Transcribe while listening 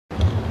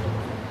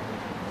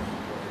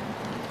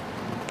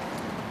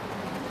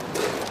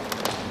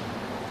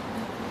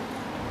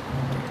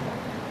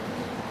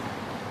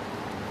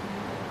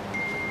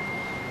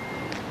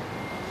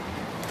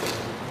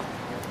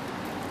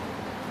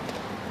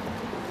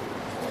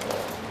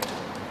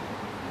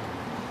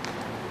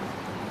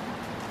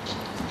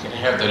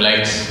have the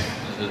lights,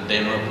 the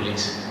demo,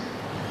 please.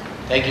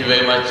 Thank you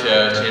very much,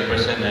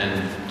 Chairperson,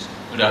 and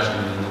good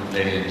afternoon,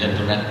 ladies and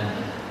gentlemen.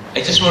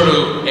 I just want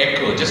to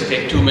echo, just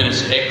take 2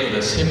 minutes to echo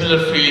the similar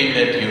feeling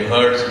that you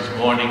heard this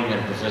morning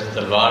when Professor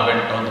Talwar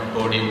went on the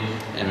podium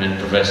and when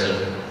Professor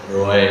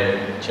Roy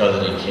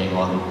Chaudhary came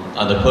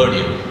on the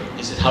podium.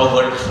 He said how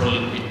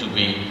wonderful it to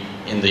be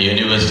in the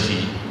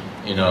university,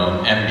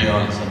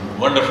 ambience, and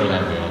wonderful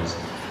ambience.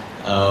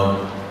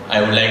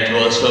 I would like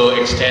to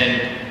also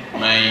extend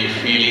my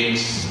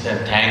feelings and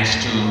thanks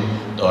to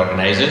the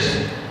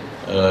organizers,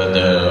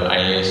 the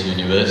IIS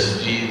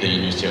University, the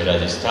University of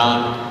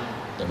Rajasthan,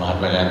 the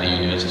Mahatma Gandhi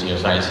University of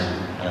Science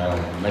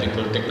and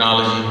Medical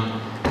Technology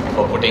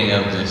for putting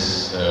up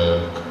this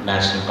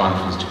national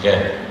conference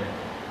together.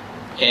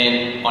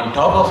 And on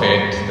top of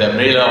it, the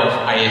umbrella of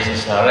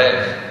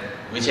ISSRF,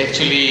 which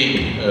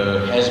actually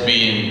has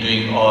been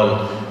doing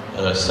all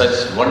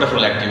such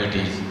wonderful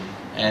activities.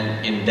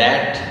 And in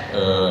that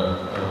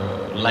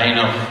line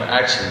of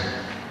action,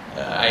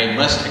 I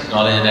must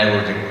acknowledge and I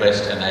would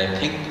request, and I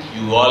think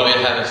you always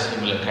have a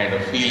similar kind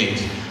of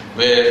feelings,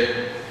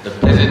 where the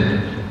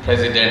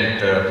President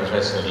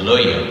Professor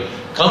Loya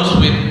comes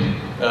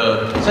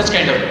with such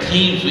kind of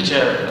themes which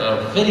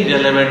are very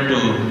relevant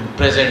to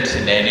present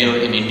scenario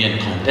in Indian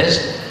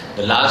context.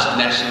 The last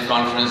national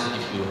conference,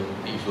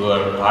 if you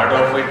are part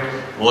of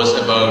it, was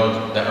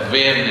about the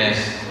awareness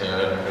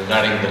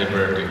regarding the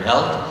reproductive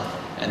health.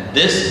 And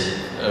this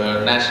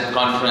national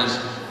conference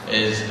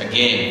is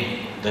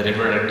again the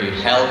reproductive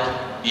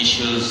health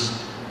issues,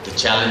 the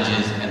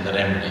challenges and the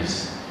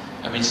remedies.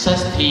 I mean, such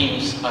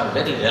themes are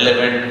very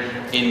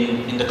relevant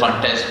in the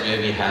context where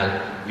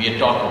we are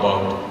talking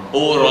about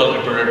overall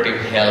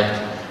reproductive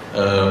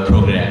health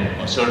program,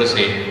 or so to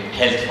say,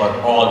 health for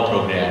all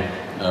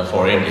program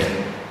for India.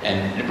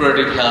 And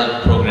reproductive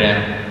health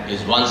program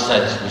is one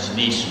such which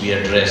needs to be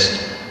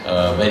addressed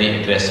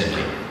very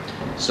aggressively.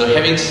 So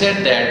having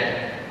said that,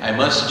 I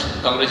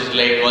must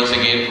congratulate once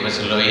again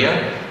Professor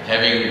Loya,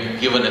 having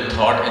given a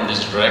thought in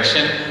this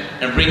direction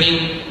and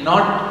bringing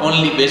not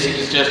only basic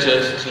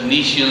researchers,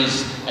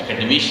 clinicians,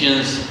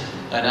 academicians,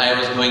 and I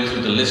was going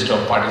through the list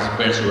of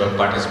participants who have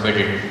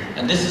participated.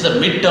 And this is a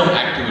midterm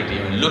activity.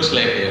 I mean, it looks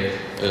like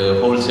a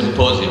whole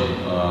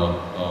symposium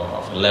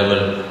of a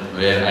level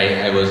where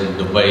I was in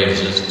Dubai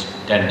just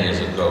 10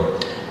 days ago.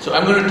 So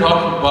I'm going to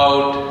talk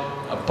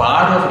about a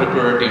part of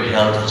reproductive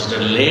health which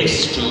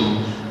relates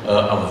to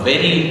a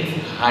very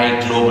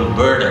high global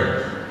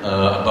burden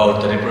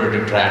about the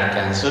reproductive tract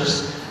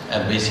cancers,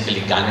 and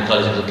basically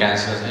gynecological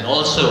cancers, and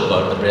also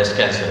about the breast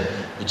cancer,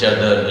 which are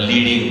the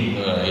leading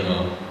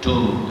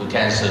two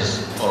cancers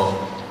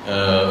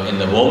in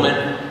the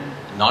woman,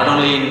 not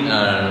only in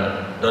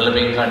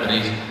developing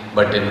countries,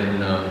 but in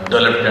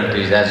developed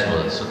countries as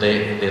well. So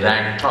they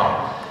rank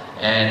top.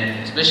 And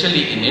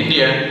especially in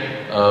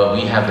India,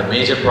 we have the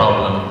major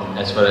problem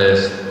as far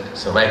as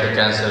cervical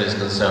cancer is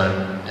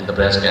concerned and the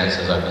breast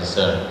cancers are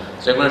concerned.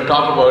 So I'm going to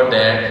talk about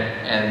that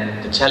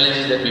and the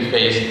challenges that we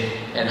face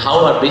and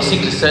how our basic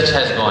research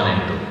has gone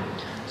into.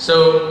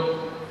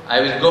 So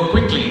I will go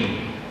quickly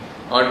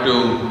on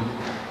to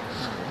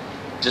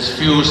just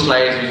few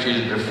slides which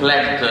will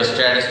reflect the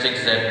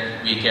statistics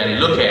that we can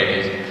look at.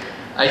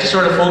 I just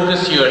want to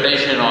focus your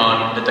attention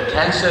on that the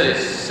cancer is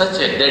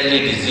such a deadly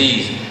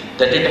disease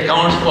that it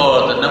accounts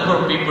for the number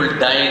of people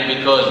dying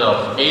because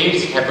of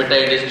AIDS,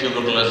 hepatitis,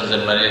 tuberculosis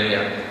and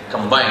malaria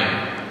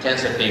combined.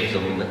 Cancer takes a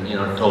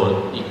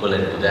toll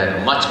equivalent to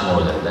that, much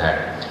more than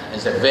that.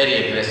 It's a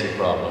very aggressive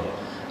problem.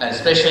 And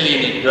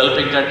especially in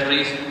developing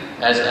countries,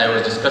 as I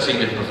was discussing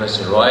with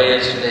Professor Roy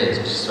yesterday,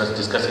 was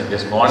discussing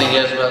this morning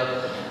as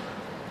well,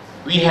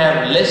 we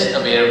have less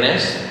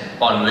awareness,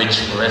 on which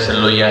Professor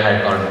Loya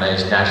had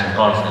organized national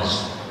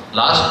conference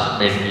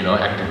last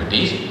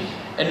activities.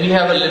 And we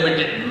have a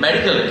limited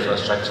medical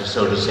infrastructure,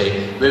 so to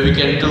say, where we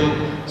can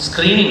do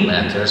screening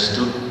methods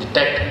to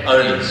detect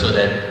early so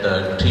that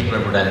the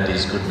treatment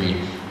modalities could be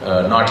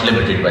not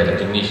limited by the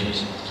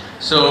clinicians.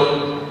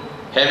 So,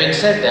 having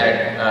said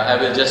that, I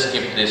will just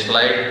skip this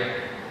slide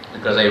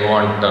because I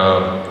want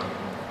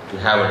to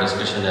have a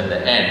discussion at the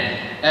end.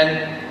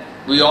 And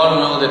we all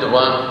know that 1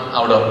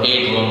 out of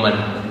 8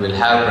 women will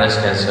have breast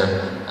cancer,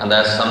 and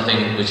that's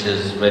something which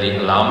is very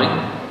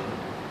alarming.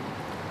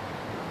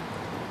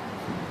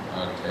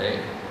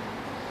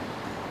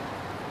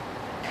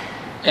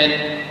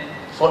 And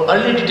for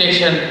early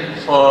detection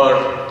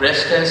for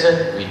breast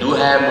cancer, we do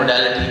have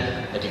modality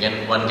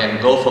that one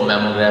can go for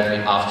mammography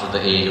after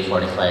the age of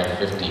 45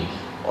 to 50,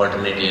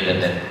 alternative,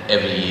 and then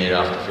every year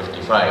after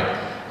 55.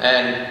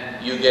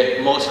 And you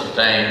get most of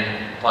the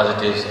time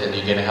positives, and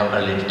you can have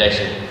early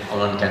detection, and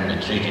one can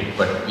be treated.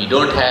 But we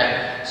don't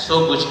have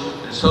so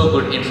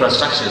good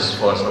infrastructures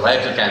for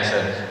cervical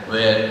cancer,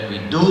 where we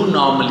do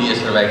normally a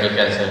cervical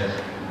cancer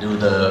do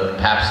the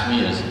pap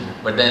smears.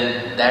 But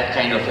then that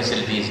kind of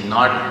facility is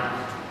not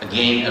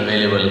again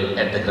available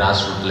at the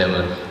grassroots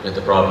level with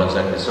the problems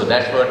like this. So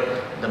that's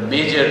what the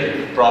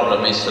major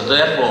problem is. So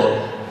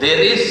therefore, there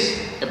is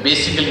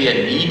basically a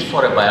need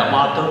for a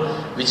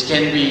biomarker which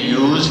can be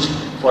used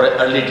for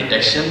early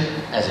detection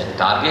as a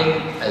target,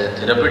 as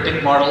a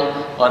therapeutic model,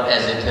 or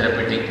as a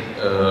therapeutic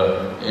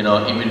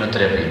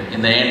immunotherapy.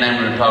 In the end,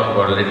 I'm going to talk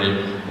about a little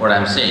what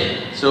I'm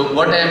saying. So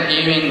what I'm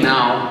aiming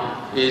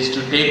now is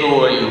to take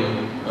over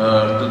you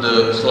to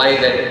the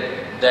slide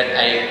that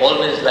I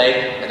always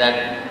like,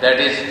 that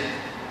is,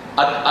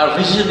 our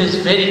vision is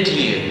very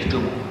clear, to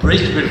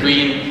bridge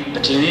between the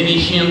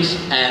clinicians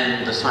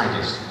and the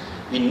scientists.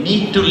 We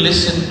need to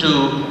listen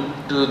to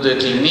the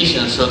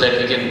clinicians so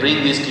that we can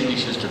bring these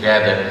clinicians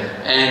together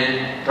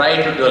and try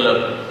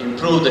to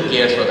improve the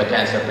care for the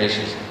cancer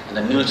patients, and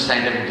the new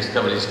scientific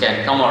discoveries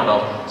can come out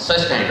of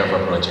such kind of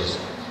approaches.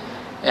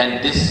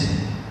 And this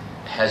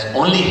has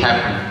only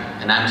happened,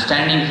 and I'm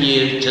standing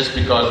here just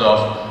because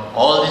of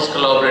all these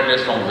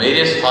collaborators from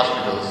various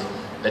hospitals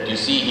that you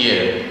see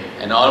here,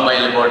 and all my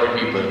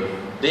laboratory people.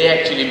 They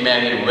actually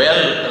marry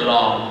well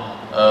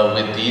along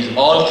with these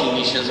all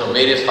clinicians of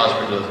various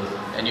hospitals,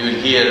 and you will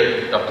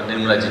hear Dr.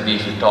 Nirmala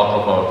Jagdish will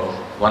talk about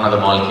one of the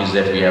molecules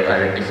that we have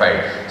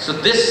identified. So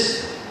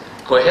this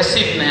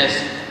cohesiveness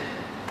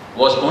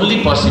was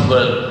only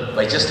possible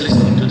by just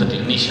listening to the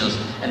clinicians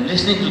and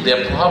listening to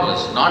their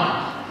problems,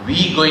 not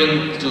we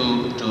going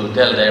to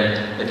tell them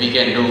that we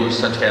can do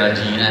such kind of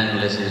gene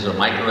analysis or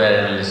microarray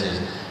analysis.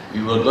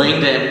 We were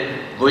going to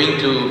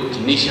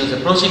clinicians,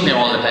 approaching them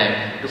all the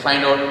time to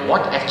find out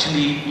what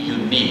actually you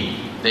need.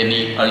 They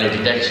need early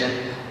detection,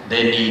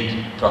 they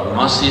need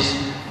prognosis,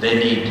 they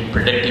need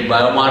predictive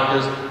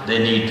biomarkers, they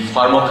need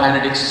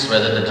pharmacokinetics,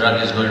 whether the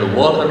drug is going to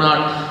work or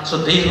not. So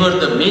these were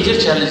the major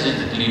challenges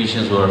the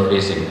clinicians were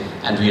facing,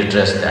 and we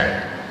addressed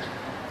that.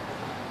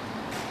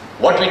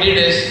 What we did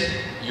is,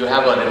 you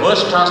have a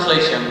reverse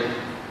translation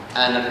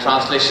and a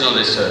translational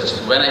research.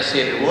 When I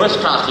say reverse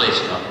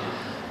translation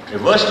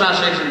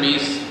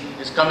means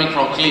it's coming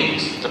from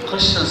clinics. The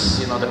questions,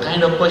 the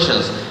kind of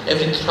questions,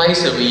 every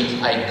twice a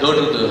week I go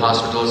to the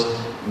hospitals,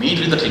 meet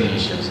with the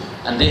clinicians,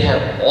 and they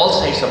have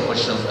all types of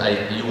questions.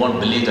 You won't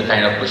believe the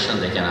kind of questions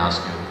they can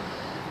ask you.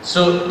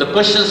 So the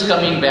questions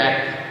coming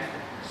back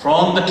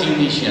from the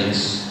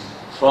clinicians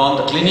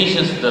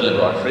in the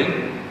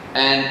laboratory,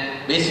 and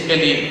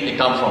basically they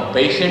come from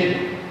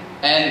patient,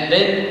 and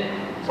then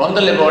from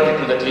the laboratory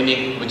to the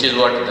clinic, which is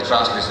what the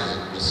translation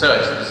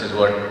research. This is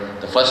what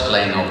the first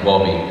line of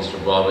Bobby, Mr.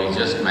 Bobby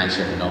just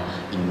mentioned,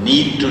 we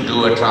need to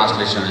do a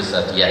translation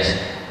research. Yes,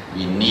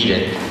 we need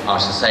it, our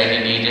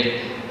society needs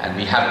it, and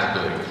we have to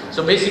do it.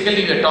 So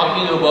basically we are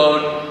talking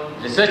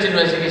about research,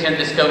 investigation,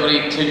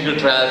 discovery, clinical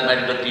trials,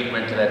 medical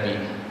treatment, therapy.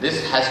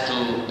 This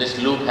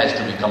loop has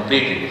to be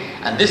completed,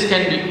 and this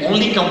can be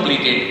only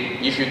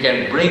completed if you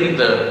can bring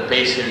the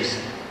patients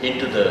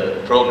into the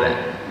program.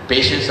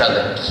 Patients are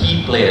the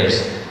key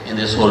players in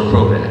this whole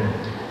program.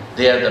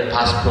 They are the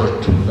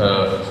passport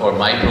for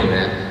my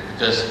program,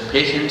 because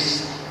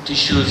patients'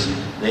 tissues,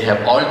 they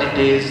have all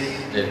details,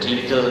 their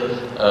clinical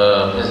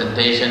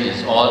presentation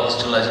is all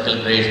histological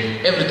grades,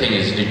 everything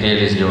is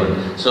detailed, is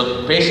given.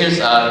 So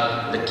patients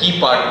are the key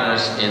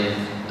partners in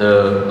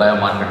the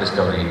biomarker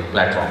discovery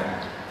platform.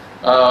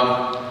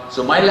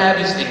 So my lab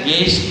is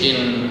engaged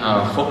in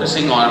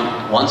focusing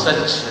on one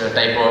such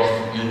type of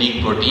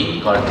unique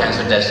protein called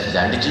cancer testis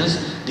antigens.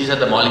 These are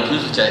the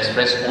molecules which are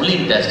expressed only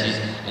in testes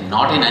and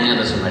not in any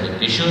other somatic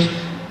tissues,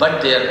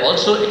 but they are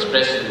also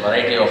expressed in a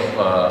variety of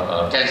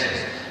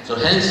cancers. So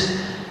hence,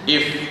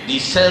 if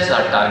these cells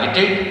are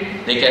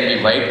targeted, they can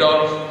be wiped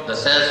off, the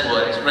cells who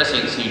are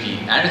expressing CD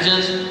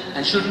antigens,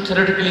 and should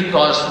theoretically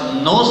cause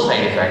no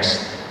side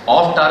effects,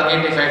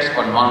 off-target effects,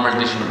 or normal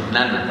tissue,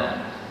 none at all.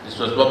 This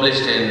was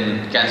published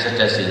in Cancer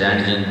Testis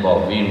Antigen.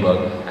 Bob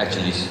Weinberg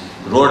actually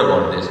wrote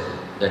about this,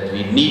 that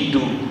we need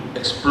to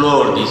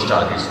explore these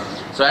targets.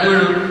 So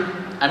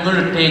I'm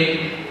going to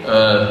take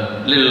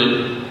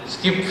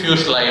skip few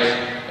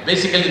slides.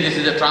 Basically, this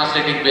is a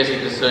translating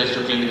basic research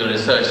to clinical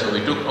research. So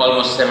we took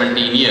almost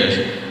 17 years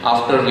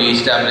after we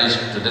established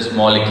this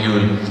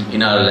molecule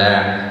in our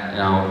lab,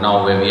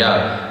 now where we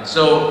are.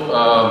 So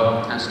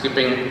I'm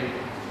skipping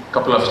a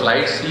couple of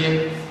slides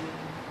here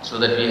so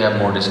that we have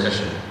more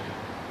discussion.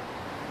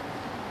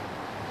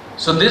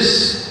 So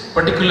this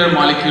particular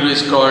molecule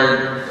is called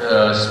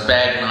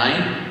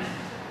SPAG9,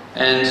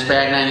 and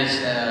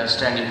SPAG9 is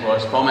standing for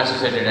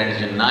sperm-associated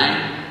antigen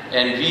 9,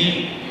 and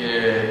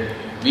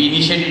we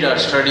initiated our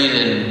studies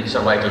in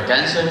cervical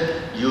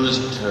cancer,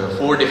 used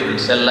 4 different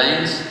cell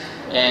lines,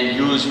 and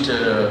used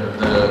the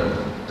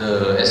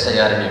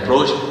siRNA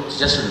approach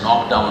just to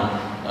knock down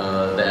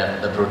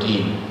the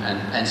protein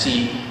and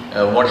see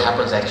what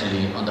happens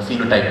actually on the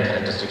phenotype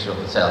characteristics of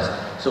the cells.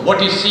 So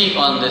what you see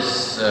on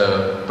this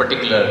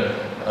particular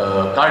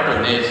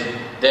cartoon is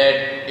that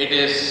it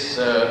is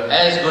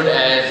as good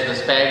as the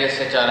SPAG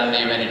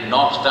shRNA. When it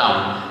knocks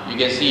down, you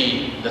can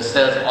see the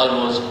cells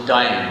almost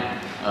dying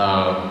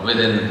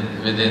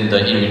within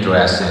the in vitro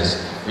assays,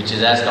 which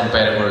is as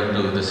comparable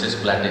to the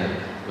cisplatin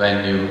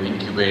when you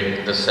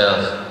incubate the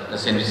cells, the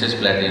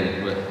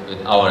cisplatin with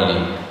hourly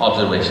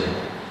observation.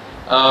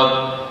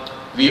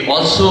 We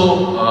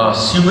also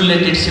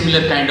simulated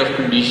similar kind of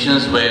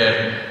conditions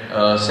where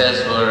cells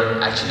were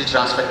actually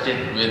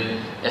transfected with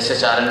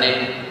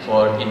shRNA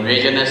for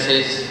invasion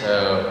assays,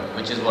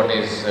 which is what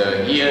is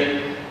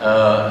here,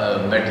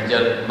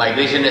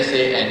 migration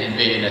assay and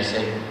invasion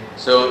assay.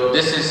 So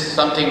this is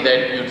something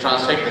that you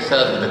transfect the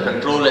cells with the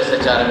control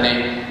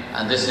shRNA,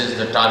 and this is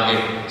the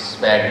target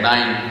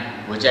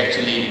SPAG9, which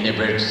actually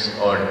inhibits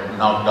or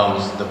knocks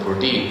down the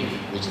protein,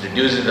 which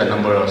reduces the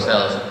number of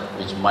cells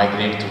which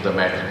migrate through the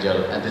matrix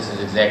gel, and this is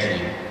exactly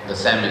the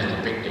SAM is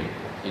depicting.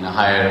 In a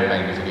higher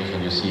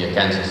magnification, you see a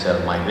cancer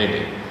cell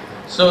migrating.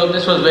 So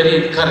this was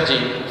very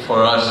encouraging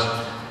for us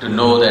to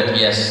know that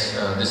yes,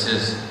 this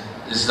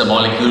is a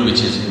molecule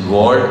which is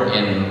involved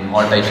in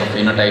all types of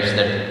phenotypes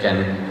that it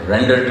can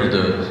render to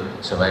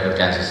the cervical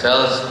cancer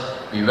cells.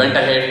 We went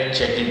ahead,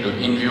 checked into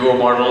in vivo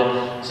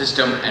model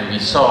system, and we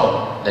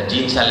saw that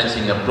gene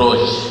silencing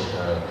approach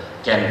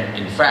can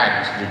in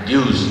fact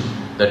reduce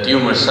the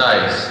tumor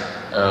size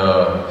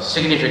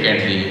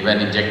significantly when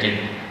injected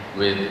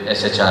with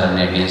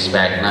shRNA against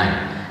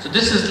SPAG9. So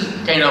this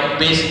is kind of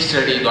basic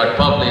study got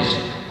published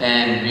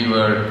and we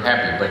were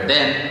happy. But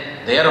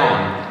then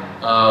thereon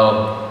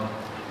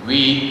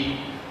we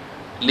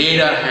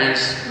laid our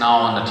hands now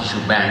on the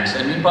tissue banks,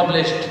 and we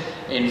published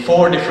in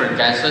 4 different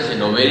cancers: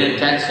 in ovarian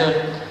cancer,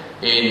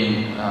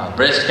 in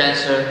breast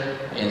cancer,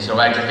 in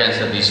cervical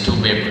cancer, these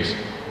 2 papers.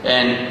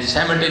 And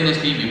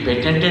simultaneously we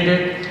patented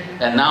it,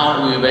 and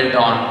now we went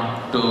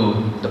on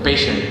to the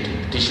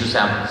patient tissue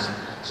samples.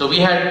 So we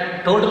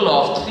had total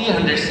of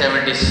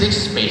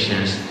 376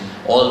 patients,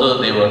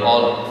 although they were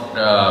all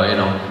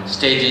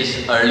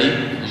stages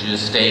early, which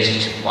is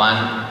stage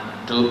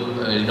 1,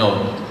 2,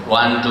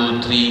 1,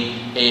 2,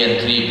 3A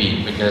and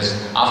 3B, because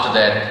after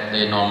that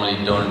they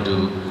normally don't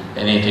do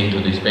anything to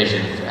these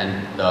patients,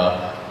 and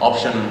the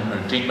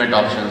treatment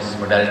options,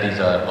 modalities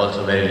are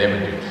also very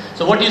limited.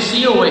 So what you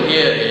see over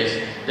here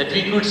is that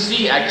we could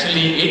see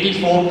actually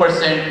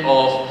 84%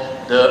 of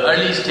the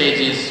early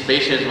stages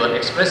patients were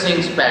expressing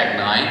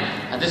SPAG9,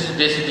 and this is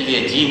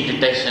basically a gene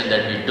detection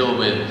that we do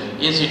with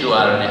in situ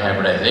RNA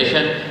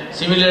hybridization.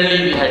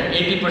 Similarly, we had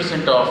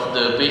 80% of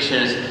the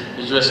patients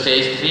which were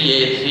stage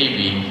 3A,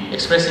 3B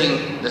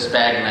expressing the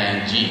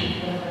SPAG9 gene.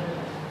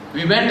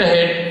 We went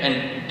ahead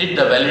and did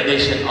the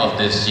validation of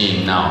this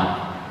gene now,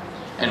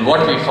 and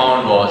what we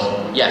found was,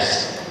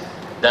 yes,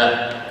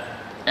 the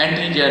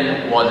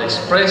antigen was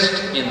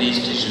expressed in these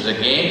tissues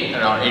again,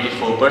 around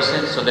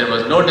 84%, so there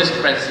was no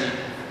discrepancy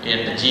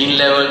at the gene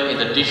level in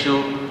the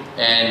tissue,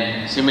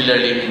 and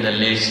similarly in the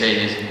late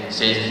stages,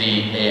 stage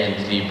 3A and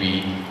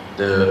 3B,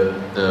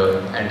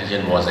 the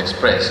antigen was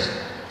expressed.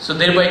 So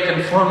thereby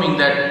confirming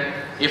that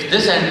if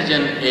this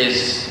antigen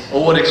is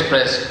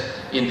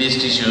overexpressed in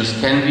these tissues,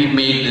 can we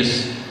make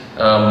this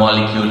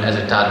molecule as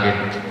a target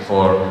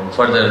for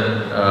further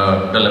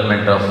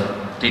development of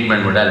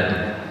treatment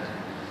modality?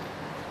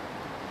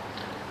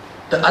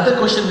 The other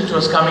question which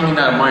was coming in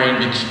our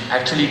mind, which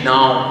actually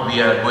now we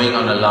are going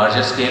on a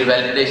larger scale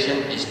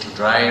validation, is to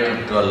try to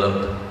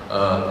develop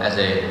as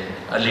a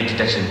early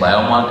detection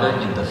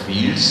biomarker in the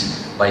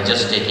fields by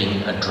just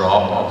taking a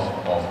drop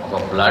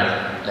of a blood,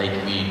 like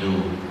we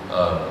do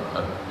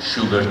a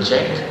sugar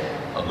check,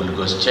 a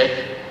glucose check,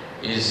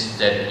 is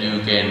that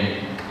you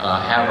can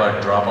have a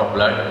drop of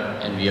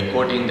blood and we are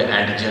coating the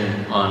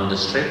antigen on the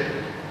strip,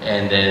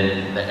 and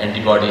then the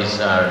antibodies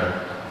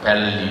are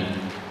parallelly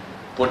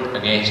put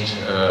against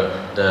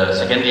the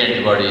secondary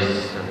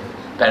antibodies,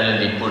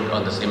 parallelly put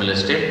on the similar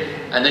strip,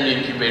 and then you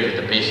incubate with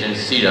the patient's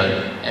serum,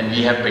 and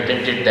we have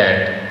patented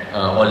that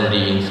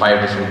already in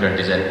 5 different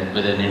countries and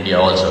within India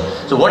also.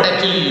 So what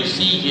actually you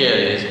see here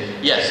is,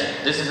 yes,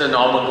 this is a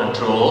normal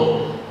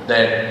control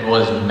that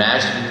was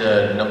matched with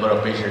the number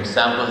of patient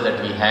samples that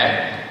we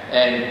had,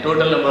 and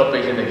total number of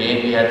patients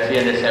again we had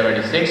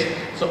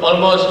 376. So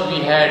almost we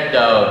had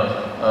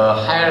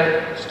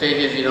higher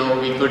stages,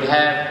 we could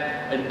have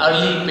in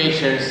early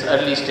patients,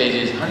 early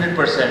stages,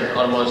 100%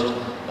 almost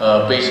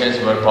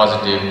patients were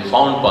positive,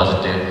 found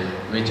positive,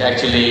 which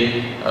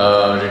actually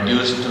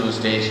reduced to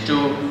stage 2,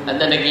 and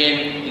then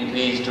again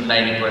increased to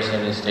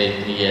 90% in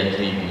stage 3 and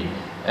 3B.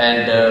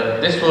 And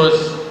this was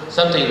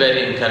something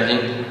very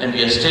encouraging, and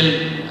we are still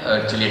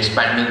actually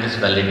expanding this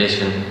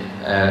validation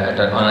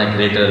on a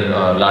greater,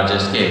 larger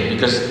scale,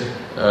 because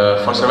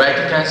for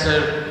cervical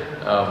cancer,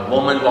 a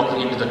woman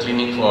walking into the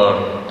clinic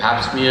for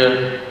pap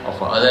smear or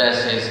for other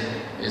assays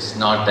is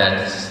not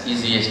that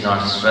easy, it's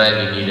not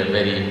sterile. You need a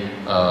very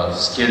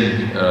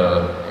skilled,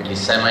 at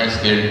least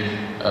semi-skilled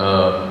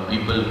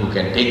people who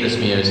can take the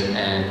smears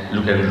and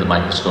look at it with the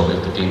microscope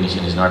if the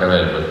clinician is not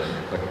available.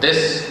 But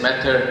this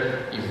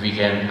method, if we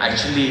can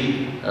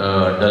actually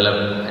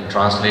develop and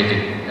translate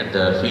it at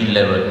the field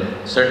level,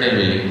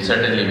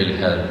 certainly will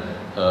help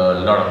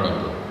a lot of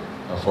people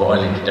for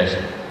early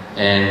detection,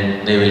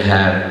 and they will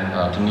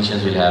have,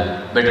 clinicians will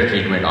have better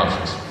treatment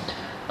options.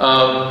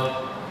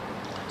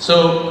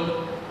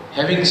 So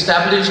having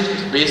established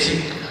its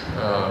basic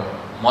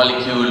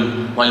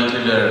molecular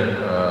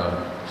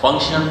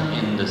function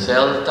in the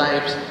cell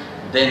types,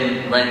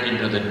 then went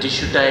into the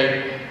tissue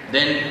type,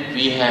 then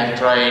we have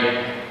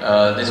tried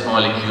this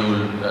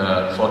molecule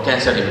for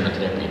cancer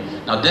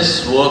immunotherapy. Now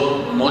this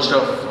work, most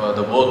of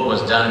the work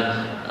was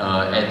done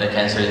at the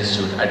Cancer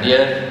Institute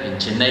Adyar in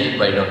Chennai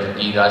by Dr.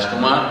 T.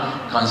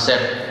 Rajkumar.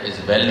 Concept is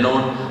well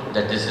known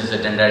that this is a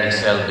dendritic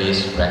cell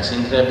based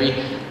vaccine therapy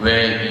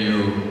where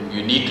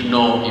you need to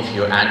know if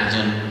your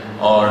antigen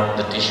or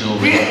the tissue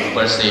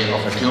per se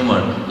of a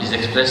tumor is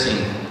expressing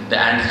the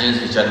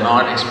antigens which are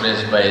not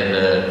expressed by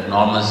the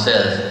normal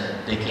cells.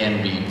 They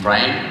can be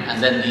primed,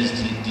 and then these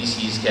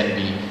DCs can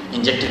be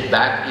injected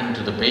back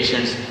into the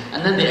patients,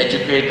 and then they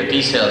educate the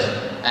T cells,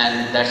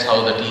 and that's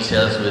how the T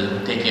cells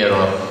will take care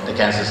of the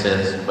cancer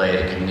cells by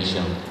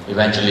recognition,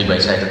 eventually by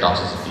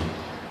cytotoxicity.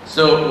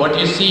 So what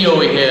you see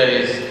over here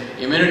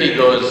is immunity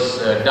goes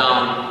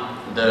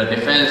down, the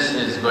defense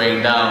is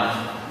going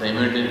down, the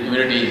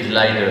immunity is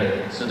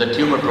lighter, so the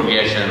tumor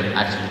progression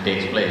actually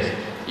takes place.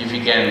 If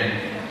you can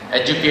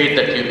educate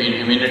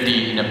the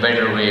immunity in a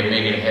better way,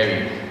 make it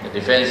heavy, the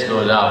defense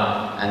goes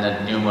up and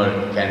the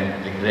tumor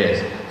can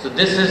regress. So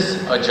this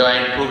is a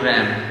joint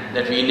program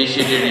that we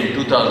initiated in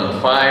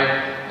 2005.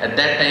 At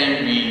that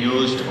time we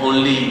used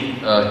only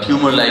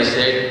tumor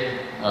lysate.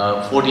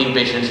 14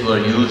 patients were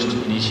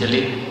used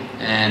initially,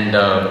 and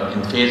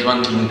in phase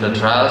 1 clinical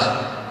trials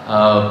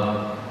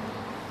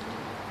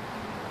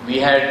we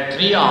had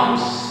 3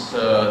 arms.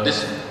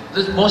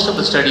 Most of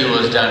the study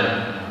was done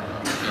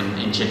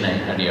in Chennai,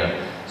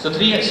 Adyar. So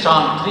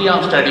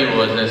three-arm study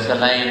was a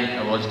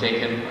saline was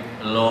taken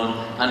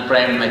alone,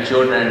 unprimed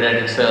mature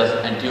dendritic cells,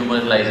 and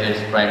tumor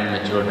lysates primed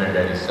mature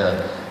dendritic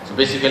cells. So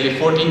basically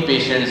 14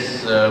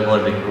 patients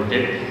were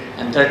recruited,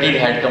 and 13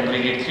 had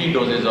completed 3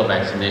 doses of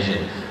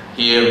vaccination.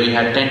 Here we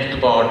had 10 to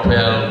the power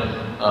 12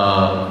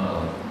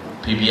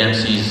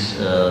 PBMCs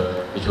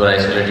which were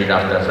isolated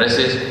after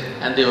apheresis,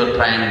 and they were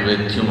primed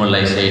with tumor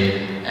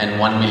lysate, and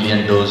 1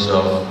 million dose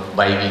of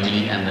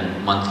bi-weekly and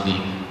then monthly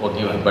were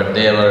given. But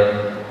they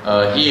were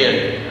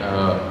here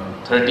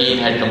 13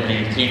 had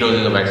completed 3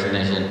 doses of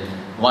vaccination,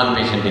 1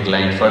 patient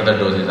declined further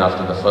doses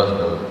after the first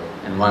dose,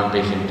 and 1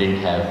 patient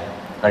didn't have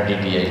her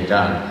DTH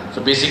done.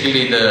 So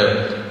basically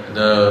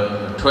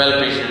the 12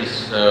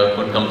 patients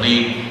could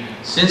complete.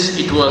 Since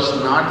it was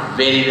not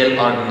very well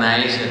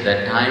organized at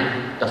that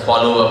time, the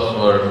follow-ups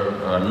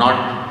were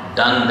not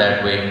done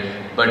that way.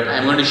 But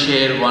I'm going to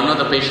share one of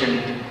the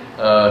patient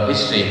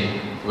history,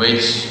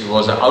 which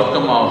was an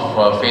outcome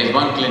of phase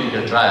 1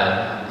 clinical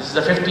trial. This is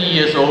a 50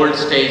 years old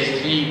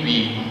stage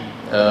 3B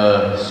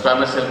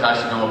squamous cell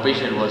carcinoma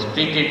patient, was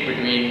treated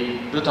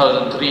between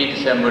 2003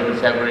 December to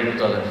February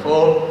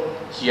 2004.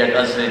 She had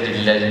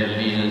ulcerated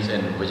lesions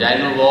in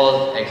vaginal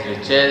walls, X-ray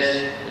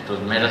chest, it was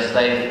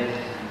metastasized.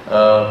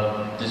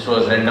 This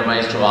was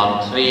randomized to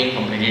arm 3,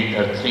 completed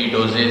her 3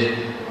 doses,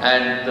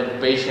 and the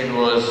patient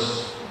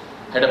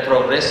had a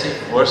progressive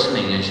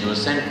worsening and she was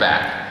sent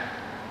back.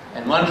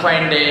 And one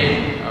fine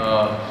day,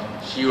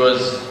 she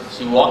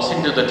walks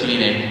into the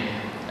clinic,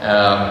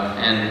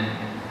 and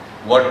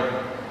what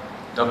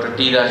Dr.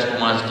 T.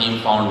 Rajkumar's team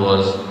found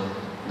was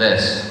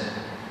this.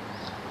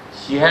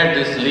 She had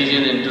this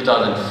lesion in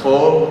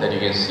 2004 that you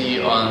can see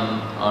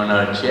on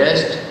her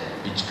chest,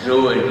 which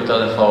grew in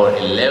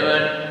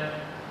 2004-11,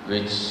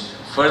 which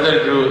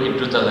further grew in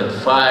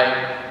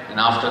 2005, and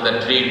after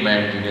the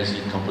treatment you can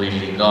see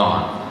completely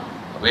gone.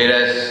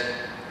 Whereas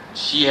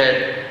she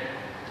had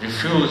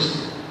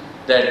refused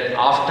that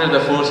after the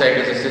 4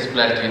 cycles of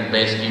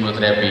cisplatin-based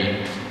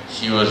chemotherapy,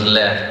 she was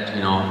left,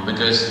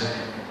 because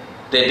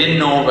they didn't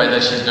know whether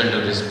she's going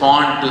to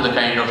respond to the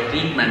kind of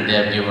treatment they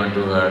have given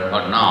to her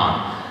or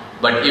not.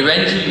 But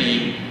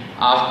eventually,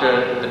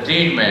 after the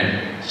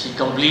treatment, she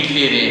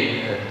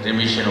completely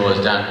remission was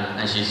done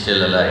and she's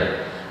still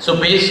alive. So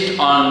based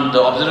on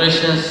the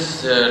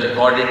observations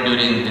recorded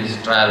during this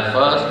trial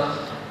first,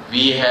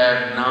 we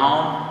have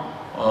now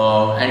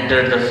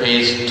entered the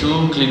phase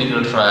 2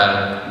 clinical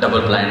trial,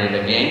 double-blinded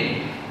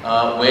again,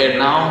 where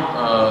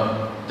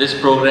now this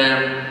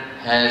program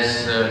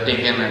has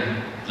taken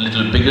a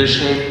little bigger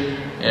shape,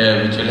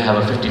 which will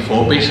have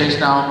 54 patients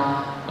now.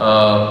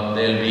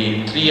 There will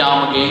be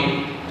 3-arm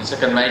again. It's a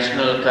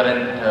conventional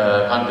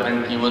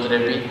concurrent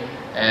chemotherapy,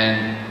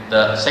 and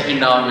the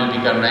second arm will be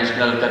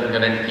conventional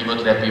concurrent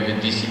chemotherapy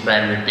with DC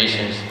primed with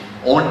patients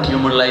on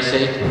tumor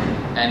lysate,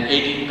 and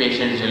 18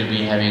 patients will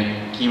be having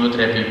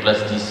chemotherapy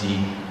plus DC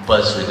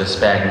pulse with a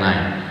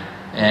SPAG9.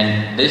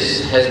 And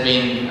this has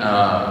been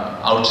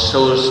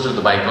outsourced to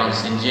the Bicon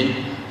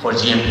Syngene for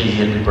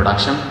GMP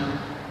production.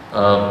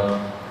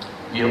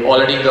 We have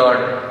already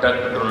got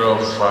Drug Controller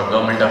of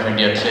Government of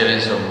India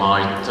clearance of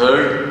March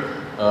 3rd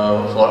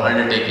for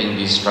undertaking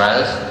these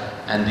trials,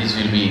 and these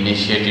will be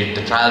initiated.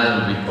 The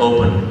trials will be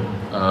open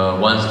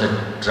once the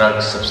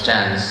drug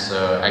substance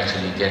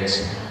actually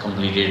gets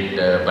completed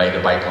by the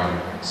Bicon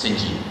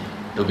Syngene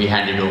to be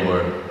handed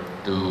over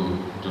to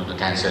the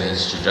Cancer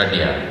Institute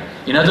Adyar.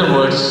 In other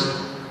words,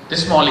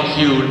 this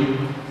molecule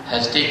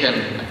has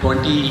taken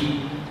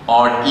 20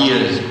 odd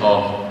years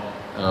of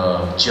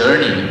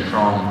journey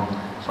from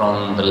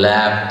the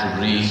lab to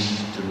reach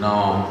to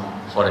now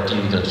for a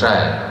clinical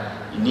trial.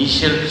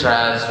 Initial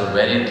trials were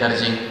very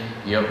encouraging.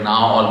 We have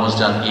now almost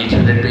done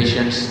 800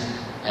 patients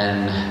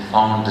and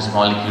found this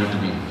molecule to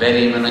be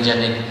very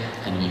immunogenic,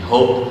 and we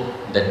hope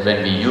that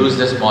when we use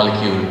this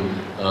molecule,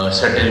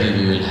 certainly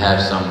we will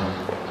have some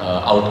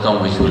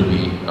outcome which will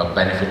be a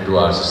benefit to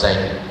our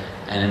society.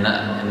 And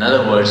in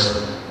other words,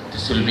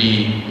 this will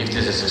be, if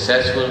this is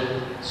successful,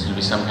 this will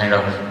be some kind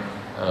of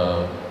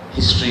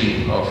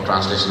history of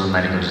translational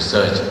medical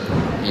research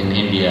in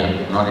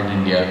India, not in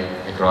India,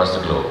 across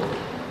the globe.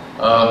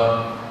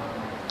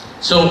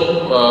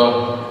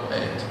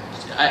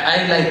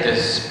 I like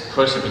this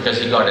person because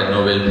he got a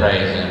Nobel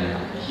Prize, and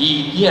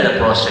he had a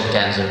prostate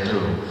cancer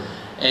too.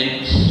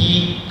 And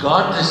he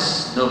got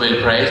this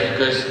Nobel Prize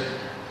because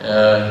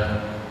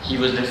he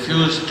was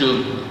refused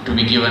to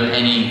be given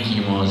any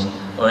chemos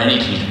or any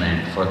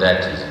treatment for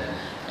that reason.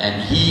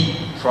 And he,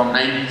 from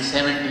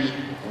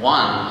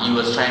 1971, he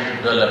was trying to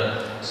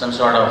develop some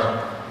sort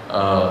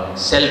of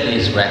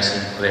cell-based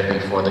vaccine therapy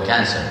for the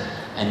cancer.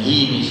 And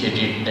he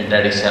initiated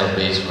dendritic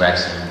cell-based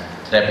vaccine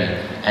therapy.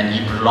 And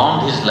he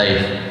prolonged his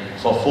life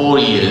for 4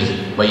 years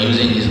by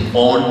using his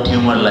own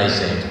tumor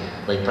lysate,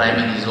 by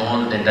priming his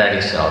own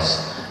dendritic cells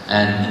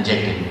and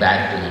injecting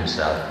back to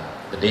himself.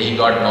 The day he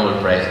got Nobel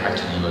Prize,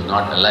 actually he was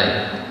not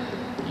alive,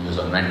 he was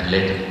on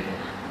ventilator,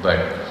 but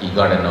he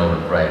got a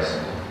Nobel Prize.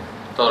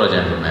 Thorough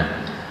gentleman.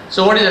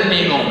 So what is the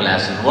take-home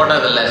lesson? What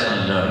are the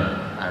lessons learned?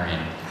 I mean,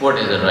 what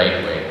is the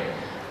right way?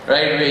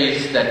 Right way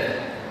is that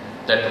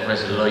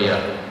Professor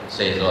Loya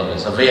says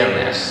always,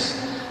 awareness.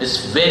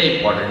 It's very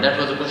important. That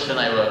was the question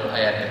I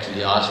had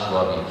actually asked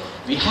Bobby.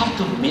 We have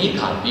to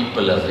make our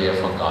people aware,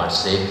 for God's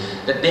sake,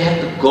 that they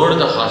have to go to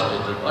the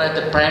hospital or at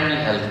the primary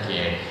health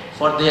care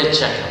for their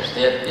checkups.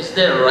 It's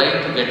their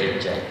right to get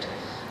it checked,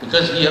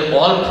 because we are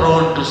all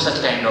prone to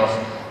such kind of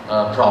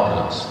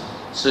problems.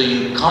 So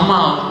you come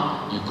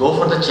out, you go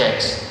for the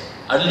checks.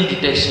 Early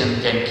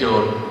detection can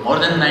cure. More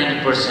than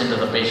 90% of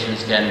the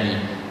patients can be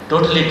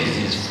totally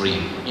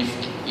disease-free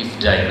if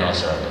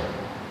diagnosed early.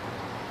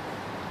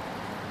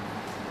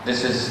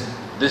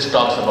 This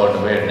talks about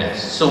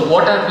awareness. So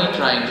what are we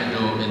trying to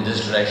do in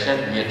this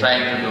direction? We are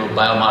trying to do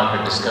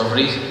biomarker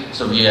discoveries.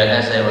 So we are,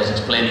 as I was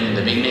explaining in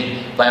the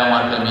beginning,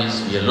 biomarker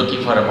means we are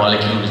looking for a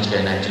molecule which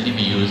can actually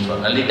be used for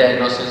early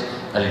diagnosis,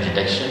 early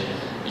detection.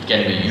 It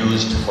can be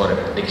used for a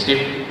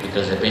predictive,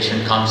 because the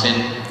patient comes in,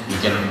 we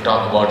can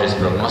talk about his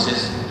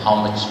prognosis, how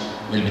much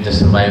will be the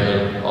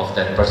survival of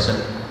that person.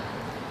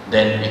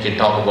 Then we can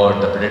talk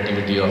about the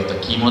predictivity of the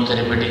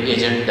chemotherapeutic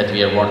agent that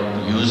we want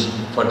to use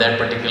for that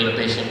particular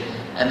patient.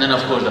 And then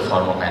of course the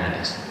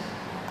pharmacokinetics.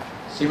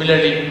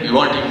 Similarly, we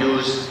want to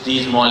use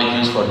these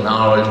molecules for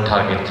novel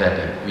target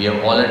therapy. We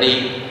have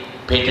already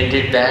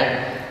patented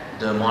that,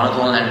 the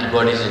monoclonal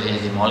antibodies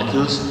against the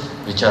molecules,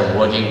 which are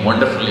working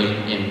wonderfully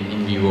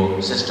in vivo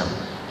system.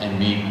 And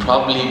we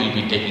probably will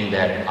be taking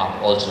that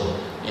up also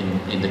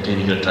in the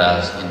clinical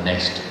trials in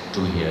next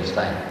 2 years'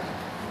 time.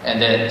 And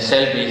then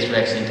cell-based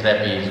vaccine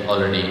therapy is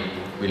already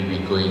will be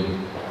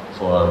going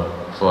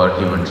for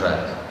human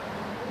trials.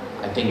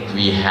 I think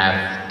we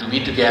have to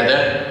be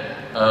together.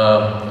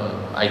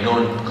 I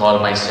don't call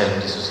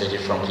myself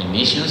dissociated from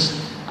clinicians.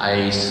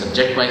 I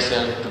subject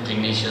myself to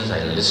clinicians.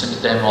 I listen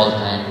to them all the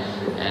time,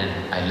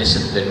 and I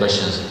listen to their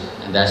questions.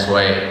 And that's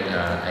why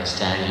I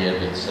stand here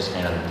with such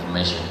kind of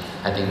information.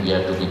 I think we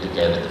have to be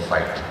together to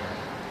fight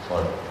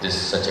for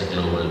such a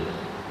global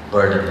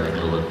burden and a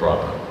global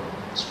problem,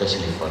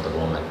 especially for the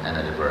woman and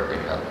her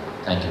reproductive health.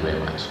 Thank you very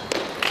much.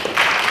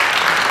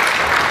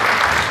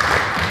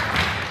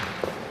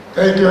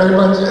 Thank you very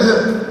much,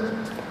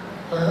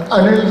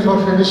 Anil, for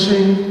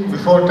finishing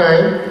before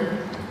time.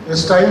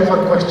 It's time for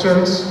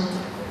questions.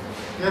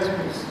 Yes,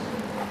 please.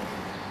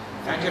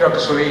 Thank you, Dr.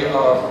 Suri.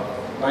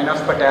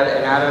 Vainav Patel,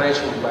 NRRH,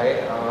 Mumbai.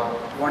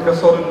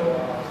 Wonderful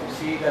to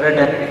see that a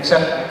dendritic cell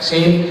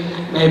vaccine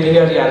may be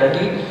a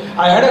reality.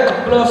 I had a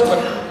couple of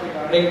questions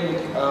regarding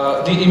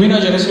the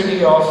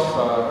immunogenicity of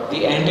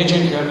the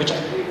antigen here, which I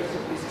believe is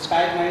the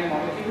SPAG9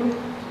 molecule.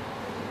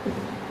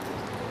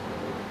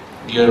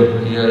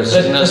 Your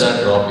signals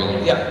are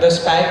dropping. Yeah, the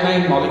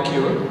SPAG9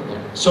 molecule.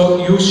 So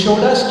you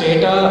showed us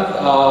data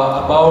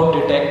about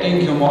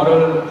detecting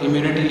humoral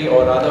immunity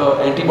or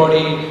other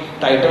antibody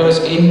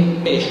titers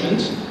in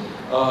patients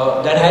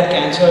that had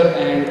cancer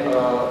and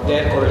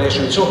their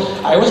correlation. So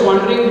I was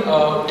wondering,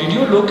 did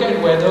you look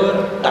at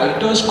whether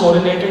titers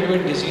correlated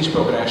with disease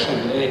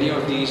progression in any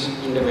of these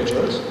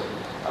individuals?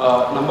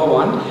 Number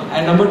one.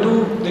 And number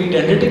two, the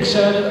dendritic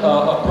cell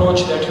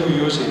approach that you're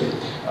using,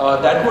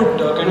 that would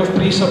kind of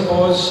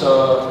presuppose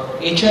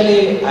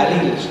HLA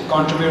alleles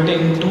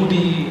contributing to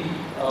the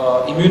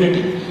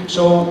immunity.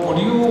 So would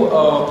you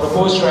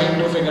propose trying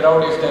to figure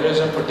out if there is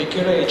a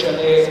particular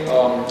HLA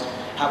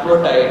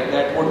haplotype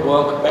that would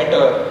work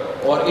better,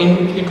 or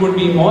it would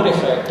be more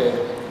effective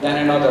than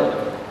another?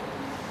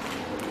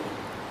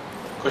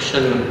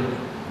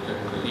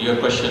 Your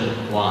question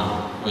one,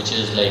 which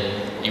is like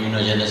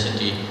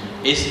immunogenicity.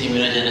 Is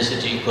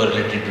immunogenicity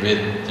correlated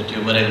with the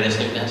tumor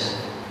aggressiveness?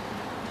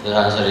 The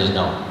answer is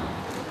no.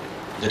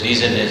 The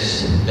reason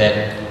is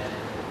that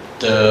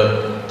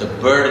the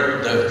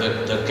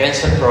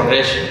cancer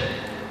progression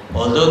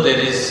although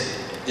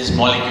this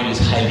molecule is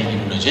highly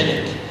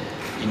immunogenic,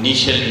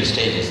 initially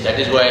stages. That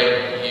is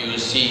why you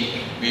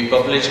see we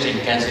published in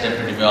Cancer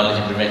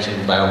Epidemiology Prevention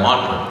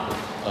Biomarker,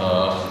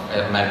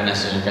 American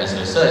Institute of Cancer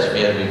Research,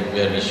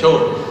 where we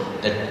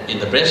showed that in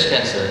the breast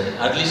cancer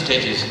early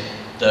stages,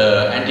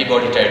 the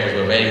antibody titers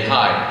were very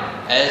high.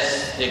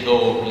 As they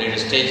go later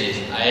stages,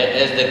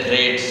 as the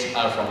grades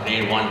are from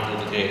grade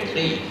 1 to grade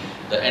 3,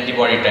 the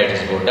antibody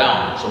titers go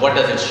down. So what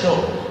does it show?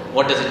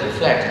 What does it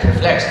reflect? It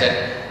reflects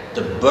that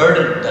the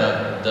burden,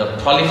 the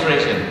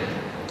proliferation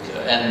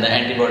and the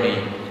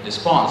antibody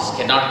response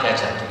cannot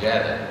catch up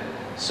together.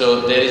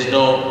 So there is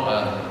no,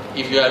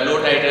 if you are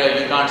low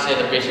titer, you can't say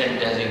the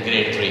patient has a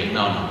grade 3.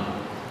 No,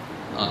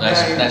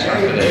 that's not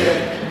correct.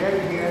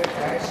 Let me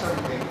add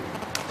something.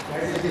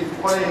 That is the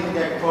following,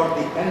 that for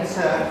the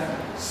cancer,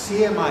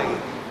 CMI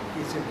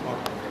is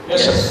important.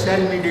 Yes, sir.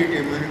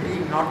 Cell-mediated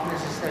immunity, not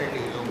necessarily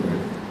local.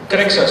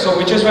 Correct, sir. So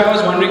which is why I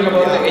was wondering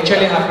about the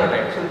HLA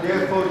haplotype. So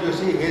therefore, you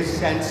see his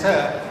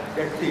sensor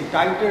that the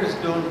titers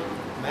don't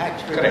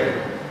match with Correct.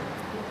 it.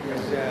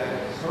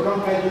 Yes, so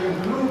long as you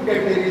include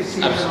that there is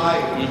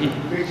CMI,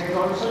 which is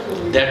also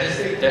to be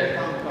taken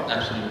account of.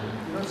 Absolutely.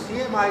 You know,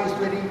 CMI is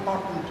very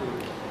important to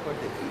for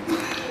the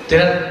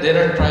There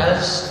are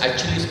trials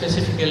actually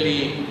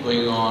specifically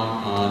going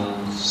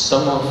on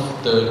some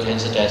of the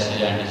cancer-tastic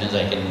antigens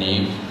I can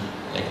name,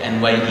 like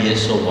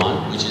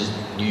NY-ESO1, which is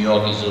New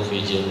York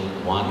esophageal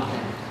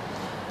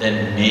 1,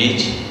 then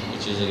MAGE,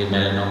 which is a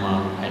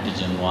melanoma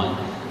antigen 1,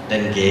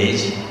 then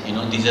GAGE.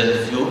 These are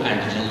the few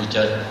antigens which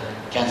are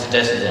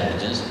cancer-tastic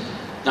antigens.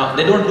 Now,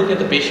 they don't look at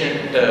the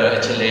patient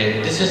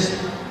HLA. This is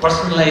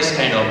personalized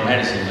kind of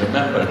medicine.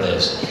 Remember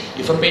this.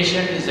 If a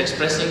patient is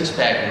expressing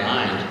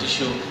SPAG9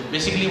 tissue,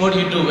 basically what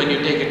you do when you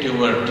take a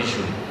tumor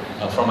tissue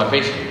from a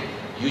patient,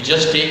 you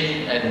just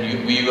take,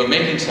 and we were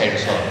making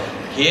cytosol.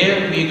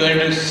 Here we are going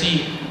to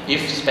see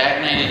if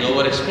SPAG9 is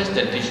overexpressed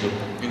in tissue.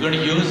 We're going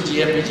to use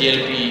GFP,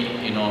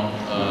 GLP,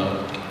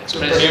 to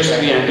produce the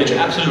antigen.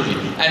 Absolutely,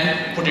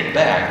 and put it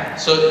back.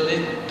 So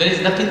there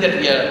is nothing that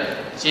we are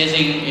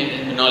chasing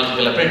in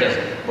immunological apparatus.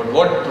 But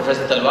what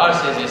Professor Talwar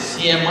says is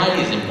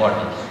CMI is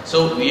important.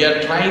 So we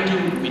are trying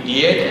to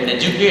mediate and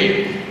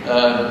educate,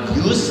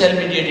 use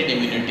cell-mediated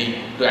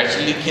immunity to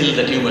actually kill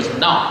the tumors.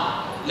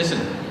 Now, listen,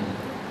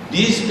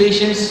 these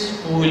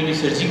patients who will be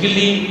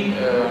surgically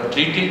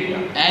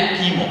treated and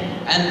chemo,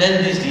 and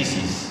then this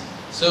disease.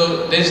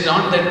 So there is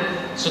not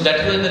that, so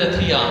that is why there are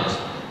 3 arms.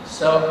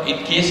 So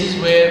in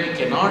cases where we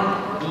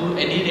cannot do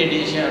any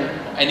radiation,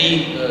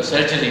 any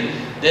surgery,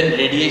 then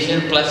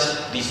radiation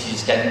plus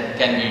disease can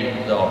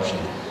be the option.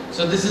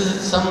 So this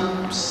is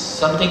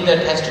something that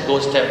has to go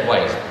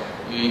stepwise.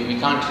 We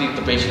can't treat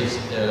the patients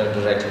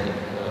directly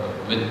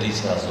with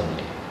these cells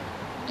only.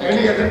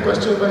 Any other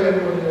question by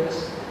anyone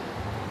else?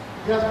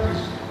 Yes,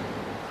 please.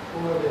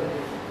 Over there.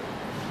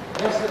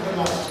 Yes, at the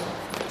last.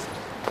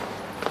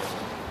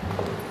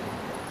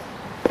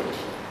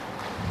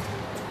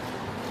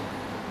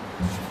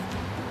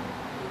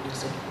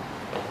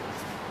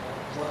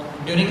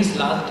 During his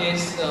last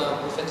days,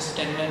 Professor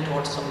Steinman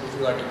wrote some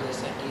review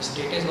articles and he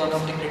stated one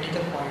of the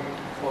critical points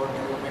for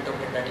development of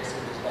dendritic cell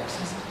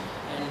vaccines,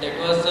 and that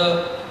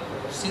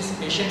was since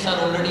patients are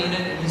already in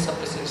an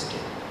immunosuppressive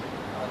state,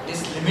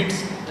 this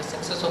limits the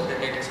success of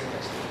dendritic cell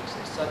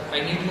vaccines. So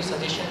I need your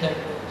suggestion that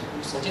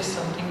you suggest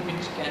something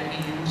which can be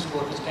used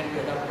or which can be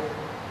adapted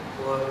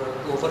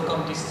to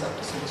overcome these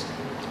suppressive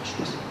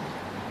issues.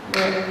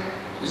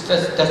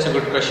 That's a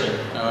good question.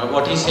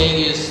 What he's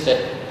saying is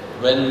that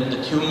when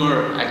the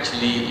tumor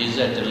actually is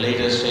at the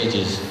later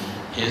stages,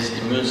 his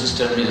immune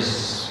system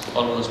is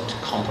almost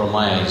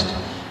compromised.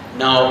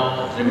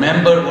 Now,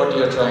 remember what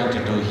you're trying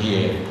to do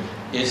here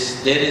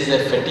is there is a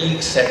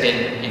fatigue set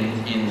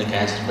in the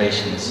cancer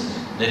patients.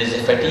 There is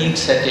a fatigue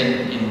set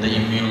in the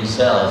immune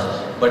cells,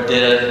 but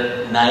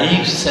there are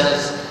naive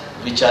cells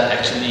which are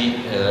actually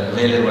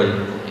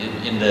available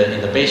in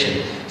the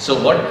patient.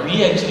 So what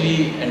we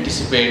actually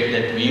anticipate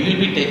that we will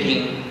be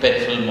taking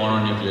peripheral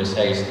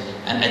mononucleosides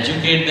and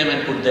educate them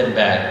and put them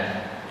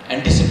back,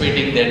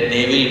 anticipating that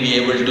they will be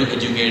able to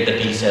educate the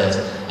T cells,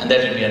 and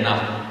that will be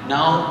enough.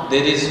 Now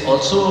there is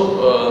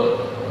also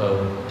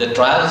the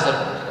trials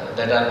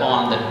that are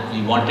on that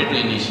we wanted to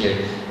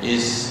initiate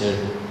is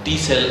T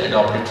cell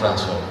adoptive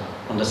transfer.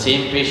 On the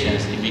same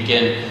patients, if we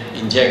can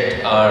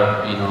inject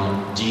our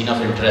gene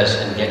of interest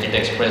and get it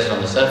expressed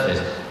on the surface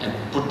and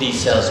put these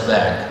cells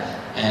back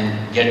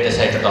and get the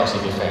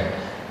cytotoxic effect,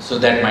 so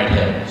that might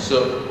help.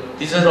 So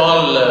these are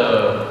all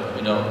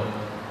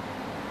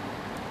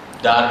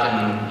dark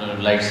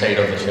and light side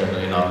of the shadow,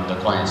 the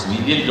coins. We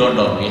really don't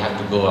know. We have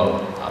to go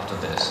out after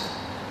this.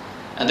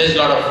 And there's a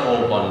lot of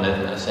hope on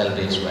the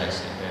cell-based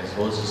vaccine. There's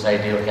whole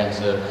Society of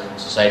Cancer,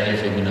 Society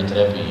of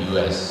Immunotherapy,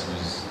 US.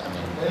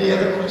 Any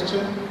other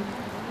question?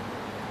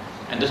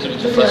 And this will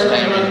be the first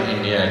time in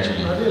India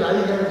actually. Adil, I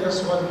have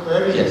just one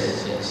query.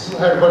 Yes. You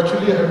had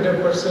virtually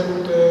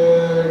 100%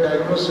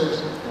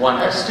 diagnosis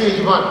at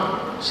stage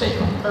 1. Stage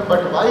 1.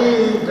 But why,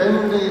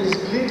 when it is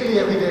clinically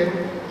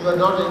evident, you are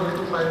not able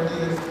to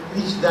finally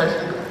reach that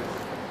figure?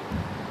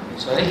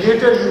 Sorry? The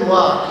later you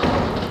are,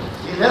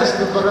 the less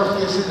number of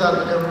cases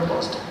are becoming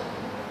positive.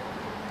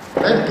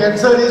 When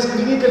cancer is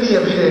clinically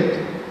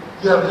evident,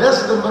 you have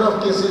less number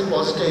of cases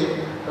positive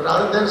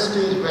rather than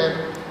stage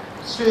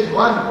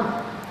 1,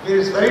 where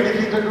it's very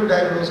difficult to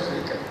diagnose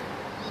clinically.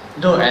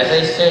 No, as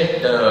I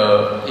said,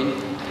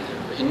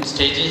 in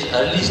stages,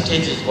 early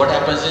stages, what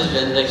happens is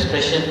when the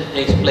expression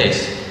takes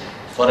place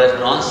for a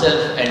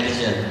non-self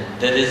antigen,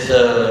 there is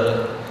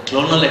a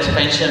clonal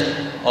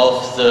expansion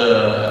of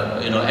the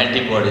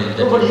antibodies.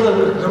 No, but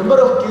your number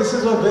of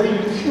cases are very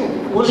few.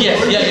 Yes,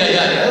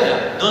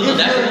 yeah. No,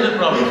 that's another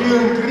problem. If you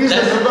increase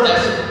the number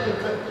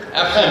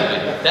absolutely,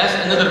 that's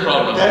another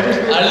problem.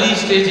 Early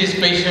stages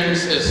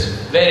patients is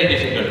very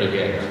difficult to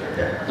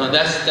get. No,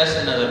 that's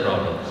another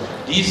problem.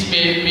 These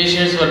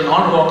patients were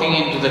not walking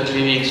into the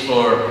clinics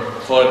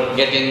for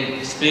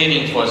getting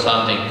screening for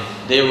something.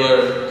 They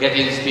were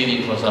getting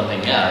screening for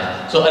something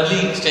else. So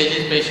early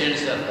stages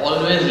patients are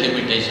always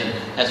limitation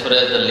as far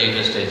as the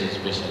later stages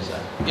patients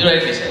are. You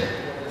rightly said.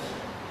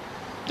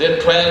 There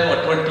are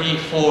 12 or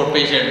 24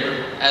 patients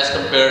as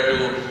compared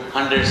to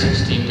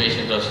 116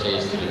 patients of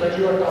stage 3. When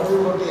you are talking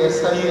about the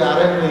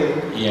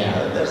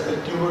siRNA, that's the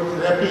tumor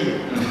therapy,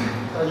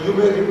 you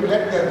may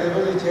recollect that there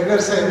was a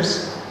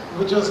Genersense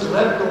which was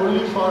developed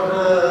only for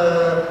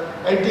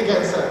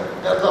anti-cancer.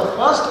 That's the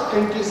first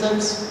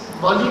antisense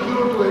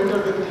molecule to enter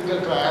the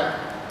clinical trial,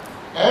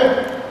 and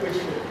it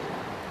failed.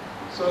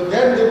 So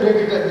then they made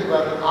it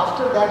antiviral.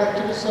 After that,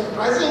 actually,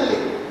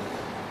 surprisingly,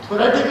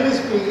 theoretically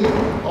speaking,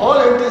 all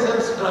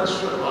antisense drugs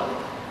should work,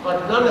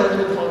 but none has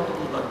been found to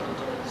be working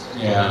for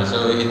it. Yeah,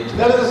 so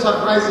that is a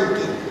surprising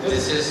thing.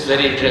 This is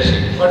very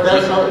interesting. But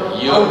that's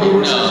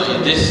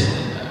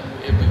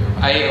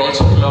I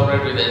also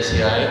collaborate with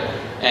NCI,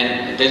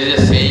 and there is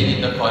a saying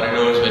in the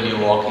corridors when you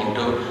walk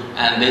into,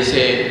 and they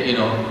say,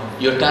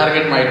 your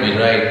target might be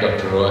right,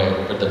 Dr.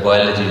 Roy, but the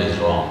biology is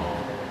wrong.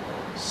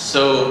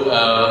 So,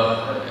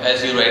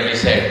 as you rightly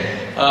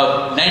said,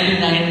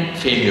 99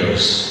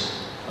 failures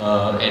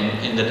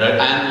in the drug.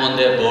 I am on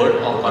their board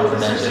of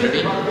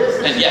confidentiality,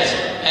 and yes,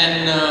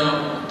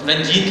 and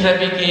when gene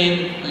therapy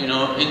came,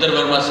 Inder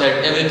Verma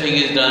said everything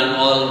is done,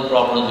 all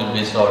problems will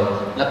be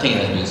solved. Nothing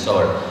has been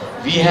solved.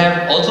 We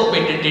have also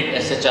patented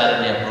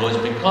shRNA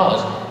approach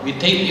because we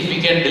think if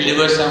we can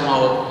deliver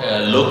somehow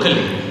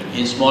locally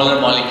in smaller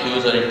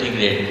molecules or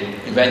integrate,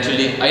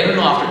 eventually, I don't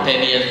know, after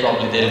 10 years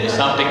probably there will be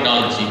some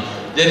technology.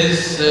 There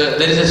is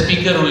a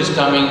speaker who is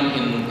coming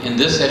in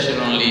this session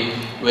only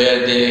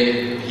where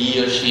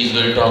he or she is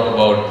going to talk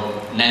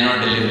about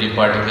nano delivery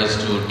particles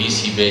to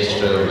DC based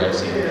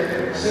vaccine.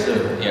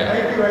 So, yeah.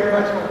 Thank you very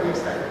much for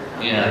this time.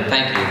 Yeah,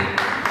 thank you.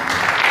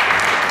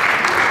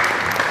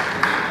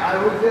 I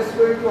was just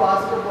going to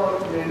ask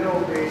about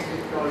nano-based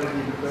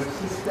technology because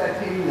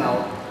cystatin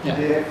now,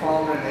 they have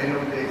found a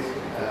nano-based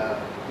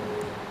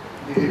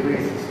delivery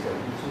system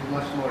which is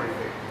much more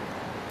effective.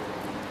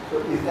 So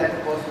is that a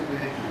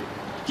possibility?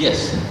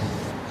 Yes.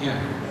 Yeah.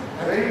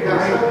 Very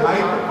my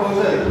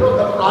proposal.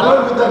 The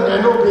problem with the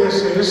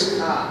nano-base is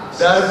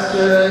that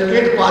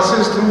it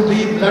passes through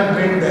the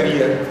blood-brain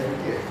barrier.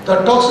 The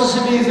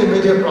toxicity is a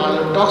major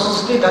problem.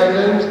 Toxicity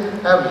guidelines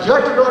have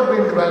yet not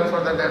been developed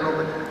for the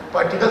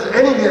nanoparticles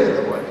anywhere in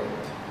the world.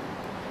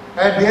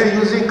 And they are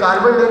using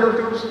carbon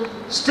nanotubes,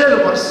 still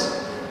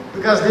worse,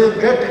 because they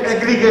get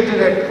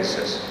aggregated at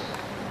places.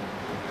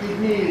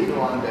 Kidney is the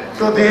one that.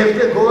 So they have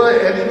to go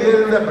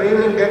anywhere in the brain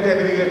and get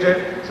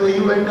aggregated, so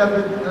you end up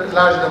with a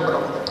large number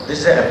of them. This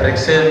is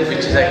Aprexil, which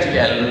is actually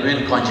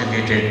aluminum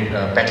conjugated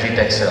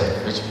paclitaxel,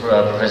 which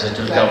Professor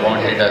Julka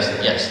wanted us,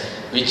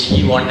 which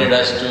he wanted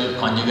us to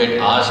conjugate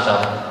our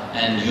stuff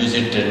and use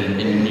it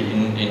in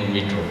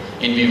vitro,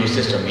 in vivo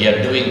system. We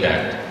are doing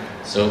that.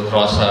 So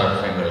cross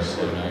our fingers.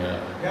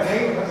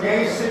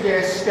 May I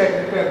suggest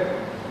that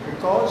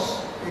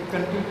because it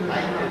continues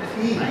to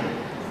feed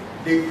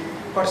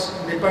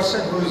the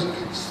person who is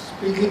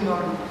speaking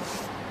on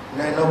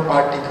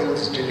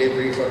nanoparticles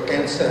delivery for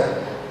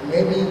cancer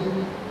may be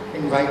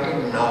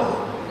invited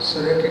now,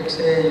 so that it's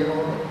a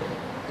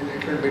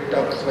little bit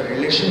of a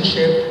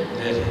relationship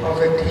of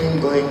a theme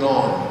going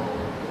on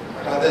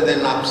rather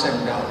than ups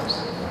and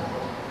downs.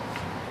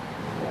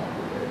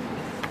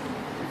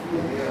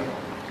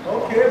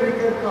 Okay, we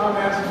can call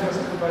as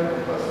suggested by the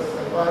person.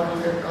 Or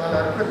we can call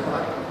Arpit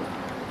Kumar.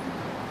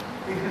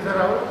 If he's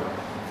around,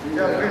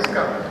 please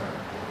come.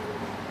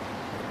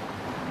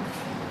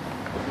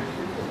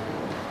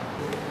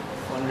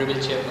 Honorable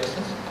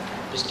Chairperson,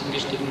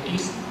 distinguished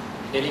dignities,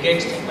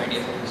 delegates, and my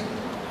dear friends.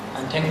 I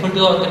am thankful to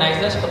the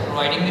organizers for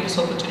providing me this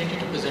opportunity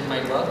to present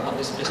my work on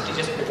this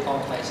prestigious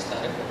platform of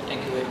ISSRF.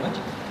 Thank you very much.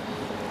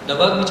 The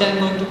work which I am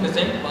going to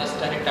present was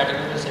done at Tata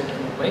Memorial Center,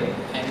 Mumbai,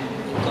 and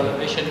in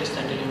collaboration with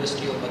Central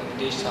University of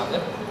Bangladesh,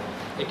 Sagar.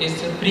 It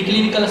is a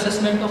preclinical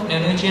assessment of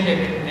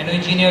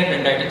nano-engineered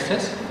dendritic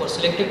cells for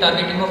selective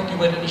targeting of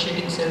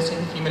tumor-initiating cells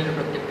in female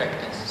reproductive tract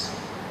cancers.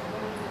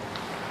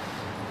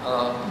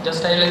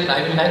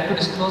 I will like to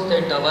disclose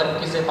that the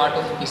work is a part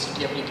of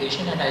PCT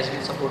application and has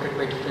been supported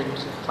by different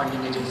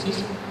funding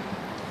agencies.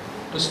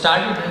 To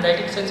start with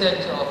dendritic cells,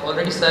 as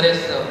already Sir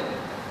has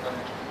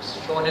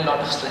show on a lot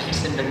of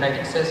slides in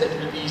dendritic cells, it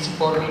will be easy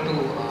for me to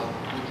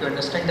make you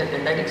understand that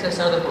dendritic cells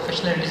are the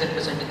professional antigen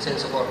presenting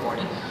cells of our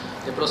body.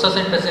 They process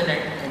and present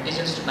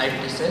antigens to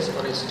naive T cells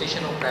for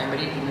elicitation of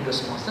primary immune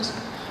responses.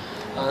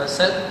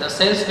 The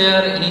cells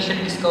were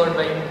initially discovered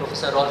by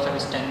Professor Rolf M.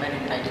 Steinman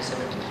in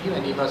 1973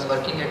 when he was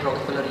working at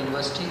Rockefeller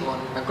University on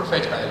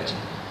macrophage biology.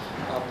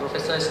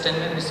 Professor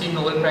Steinman received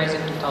Nobel Prize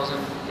in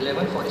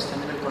 2011 for his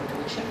seminal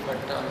contribution, but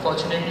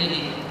unfortunately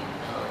he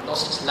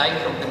lost his life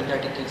from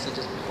pancreatic cancer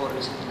just before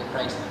receiving the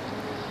prize.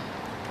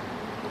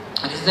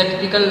 This is a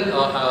typical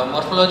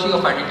morphology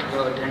of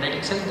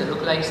dendritic cells. They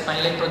look like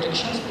spine-like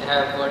projections. They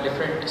have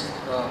different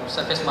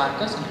surface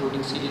markers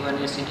including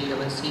CD1A,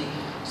 CD11C,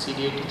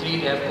 CD83.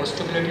 They have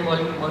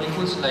co-stimulatory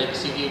molecules like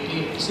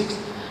CD80, 86.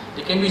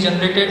 They can be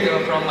generated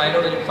from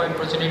myeloid or lymphoid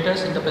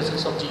progenitors in the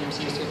presence of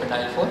GM-CSF and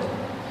IL-4.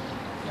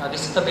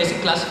 This is the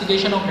basic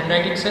classification of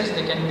dendritic cells.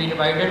 They can be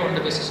divided on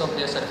the basis of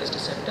their surface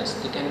receptors.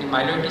 They can be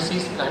myeloid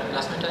disease,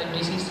 plasmatic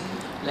disease,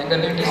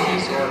 Langerhans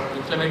disease, or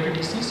inflammatory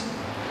disease.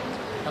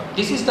 Now,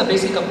 this is the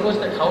basic approach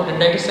that how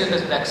dendritic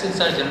cell-based vaccines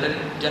are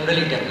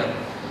generally developed.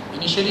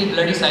 Initially,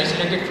 blood is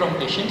isolated from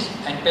patients,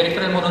 and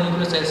peripheral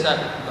mononuclear cells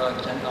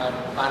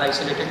are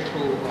isolated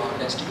through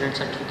density gradient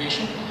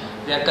centrifugation.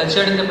 They are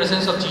cultured in the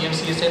presence of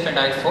GM-CSF and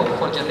IL-4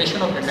 for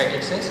generation of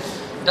dendritic cells.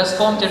 Thus,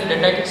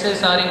 dendritic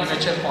cells are in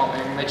immature form,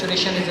 and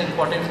maturation is an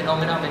important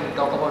phenomenon when we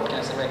talk about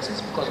cancer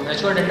vaccines, because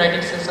mature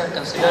dendritic cells are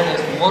considered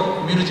as more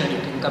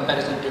immunogenic in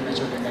comparison to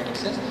immature dendritic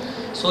cells.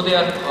 So they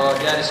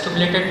are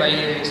stimulated by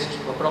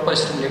a proper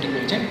stimulating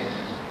agent.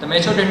 The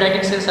mature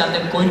dendritic cells are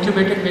then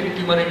co-incubated with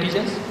tumor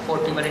antigens for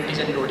tumor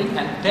antigen loading,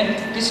 and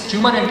then these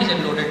tumor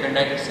antigen loaded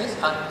dendritic cells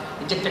are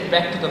injected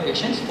back to the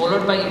patients,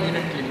 followed by immune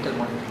and clinical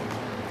monitoring.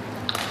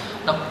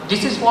 Now,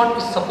 this is what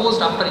is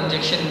supposed after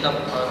injection in the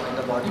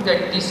body,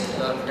 that these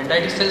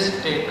dendritic cells,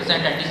 they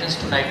present antigens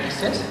to naive T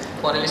cells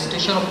for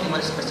elicitation of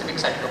tumor-specific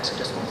cytotoxic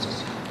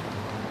responses.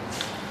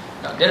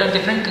 Now, there are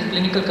different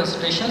clinical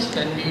considerations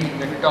when we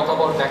talk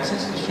about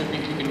vaccines. We should be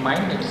keep in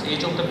mind that is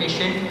age of the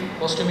patient,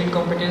 post-immune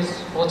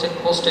competence,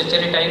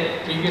 post-HLA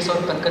type, previous or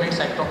concurrent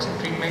cytotoxic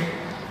treatment,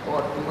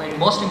 or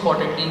most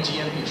importantly,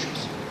 GMP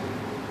issues.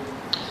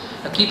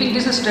 Now, keeping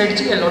this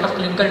strategy, a lot of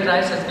clinical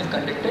trials has been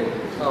conducted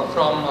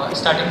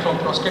starting from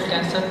prostate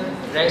cancer,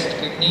 breast,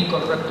 kidney,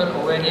 colorectal,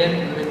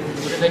 ovarian,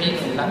 urinary,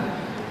 and lung.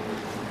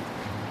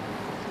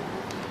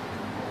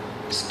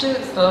 Still,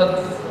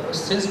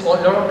 since a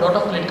lot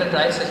of clinical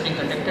trials has been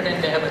conducted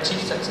and they have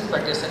achieved success,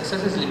 but their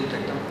success is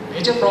limited. The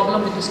major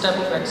problem with this type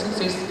of vaccines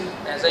is,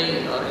 as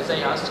I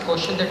asked the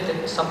question, that the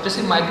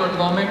suppressive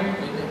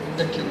microenvironment in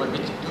the tumor,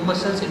 which tumor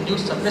cells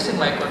induce suppressive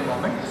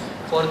microenvironment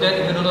for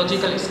their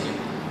immunological escape.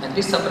 And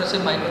this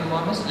suppressive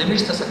microenvironment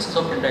limits the success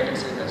of dendritic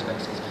cell-based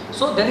vaccines.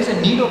 So there is a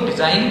need of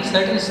designing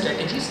certain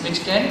strategies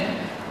which can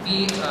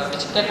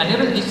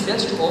enable these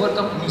cells to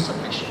overcome immune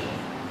suppression.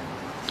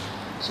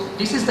 So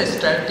this is the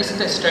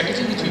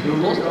strategy which we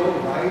propose.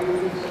 Why do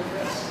you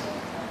suppress?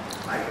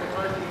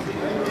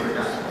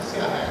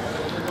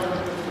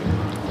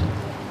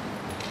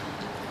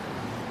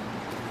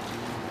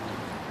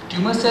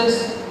 Tumor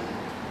cells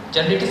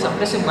generate a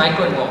suppressive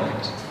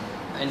microenvironment,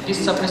 and this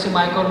suppressive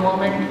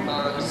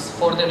microenvironment is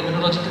for the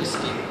immunological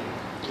escape.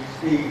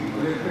 The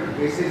molecular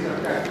basis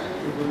of that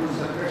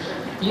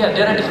immunosuppression. Yeah,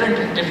 there are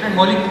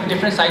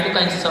different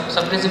cytokines,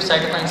 suppressive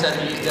cytokines are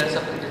released. There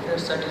are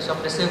certain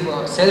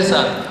suppressive cells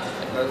are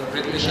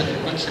regulation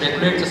which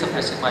regulates the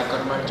suppressive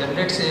microenvironment,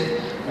 generates a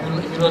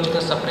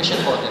immunological suppression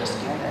for the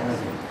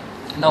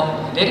escape.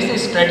 Now, there is a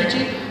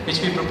strategy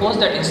which we propose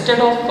that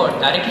instead of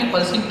directly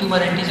pulsing tumor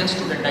antigens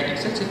to dendritic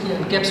cells, if you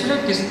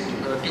encapsulate these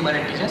tumor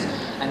antigens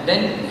and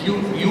then you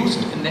use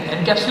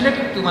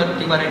encapsulated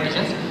tumor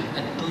antigens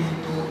and to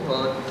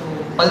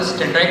pulse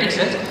dendritic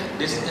cells,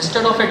 this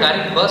instead of a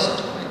direct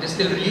burst, this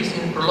will release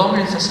in prolonged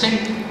and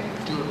sustained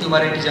tumor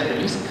antigen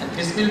release, and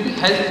this will be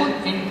helpful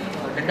in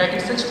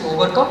dendritic cells to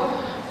overcome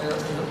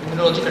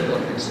immunological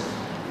tolerance.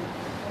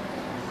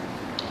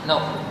 Now,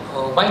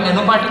 why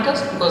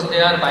nanoparticles? Because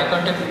they are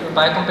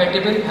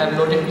biocompatible, have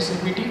low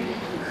diffusivity,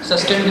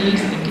 sustained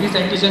release, increased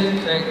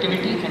antigen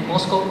activity, and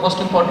most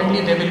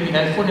importantly, they will be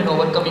helpful in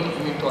overcoming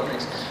immune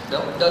tolerance.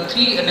 The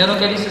three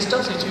nanocarrier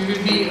systems which we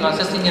will be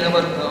assessing in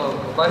our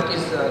work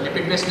is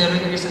lipid-based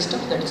nanocarrier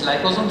systems, that is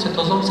liposomes,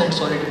 cytosomes, and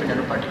solid lipid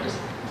nanoparticles.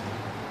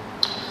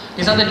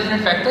 These are the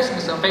different factors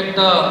which affect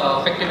the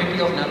effectivity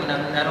of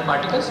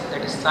nanoparticles,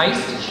 that is size,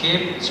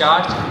 shape,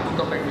 charge, and route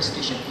of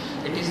administration.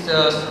 It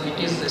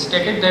is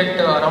stated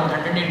that around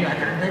 100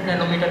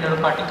 nanometer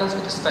nanoparticles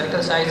with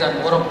spherical size are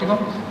more optimum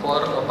for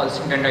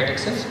pulsing dendritic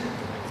cells.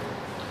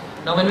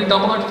 Now, when we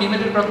talk about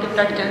female reproductive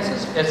tract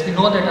cancers, as we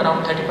know that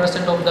around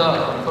 30% of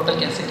the total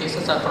cancer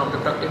cases are from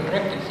reproductive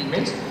tract in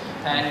females,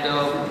 and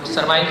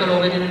cervical,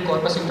 ovarian, and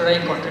corpus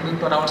uterine contribute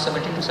to around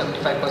 70 to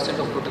 75%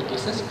 of total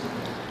cases.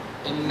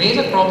 A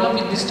major problem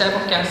with this type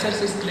of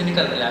cancers is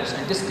clinical relapse,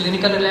 and this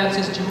clinical relapse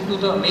is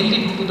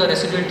mainly due to the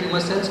residual tumor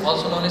cells,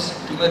 also known as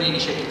tumor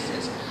initiating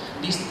cells.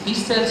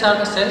 These cells are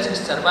the cells which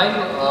survive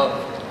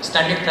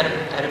standard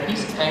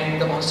therapies,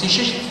 and on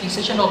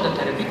cessation of the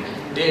therapy,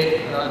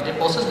 they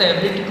possess the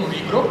ability to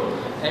regrow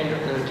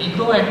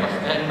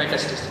and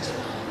metastasis,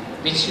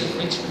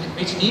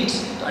 which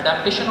needs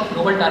adaptation of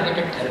novel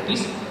targeted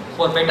therapies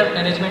for better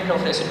management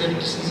of residual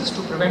diseases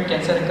to prevent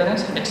cancer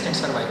recurrence and extend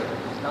survival.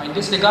 Now, in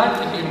this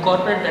regard, if you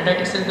incorporate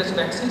dendritic cell-based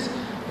vaccines,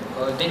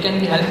 they can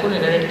be helpful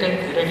in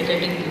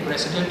eradicating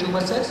residual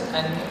tumor cells,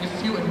 and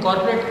if you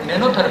incorporate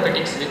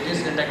nanotherapeutics with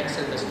these dendritic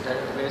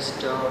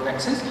cell-based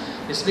vaccines,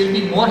 this will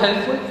be more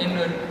helpful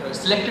in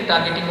selective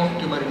targeting of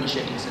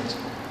tumor-initiating cells.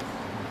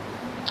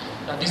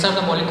 Now, these are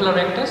the molecular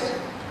vectors.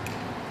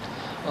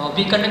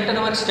 We conducted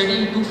our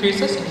study in 2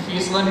 phases, in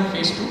phase 1 and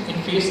phase 2.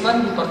 In phase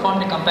 1, we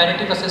performed a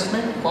comparative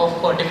assessment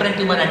of different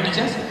tumor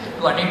antigens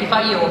to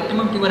identify an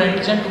optimum tumor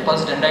antigen to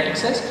pulse dendritic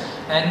cells,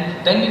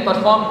 and then we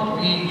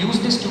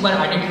used this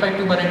identified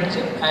tumor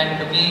antigen,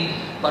 and we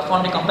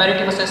performed a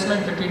comparative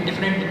assessment between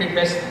different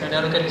lipid-based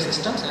nanocarrier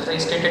systems, as I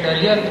stated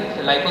earlier,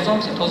 the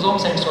liposomes,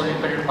 ethosomes and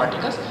solid-dependent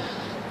particles.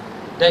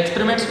 The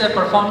experiments were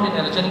performed in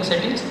allogenic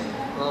settings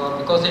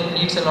because it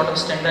needs a lot of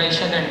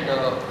standardization, and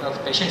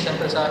patient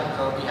samples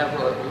we have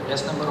a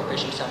less number of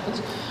patient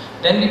samples.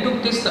 Then we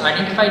took this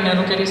identified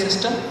nanocarrier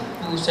system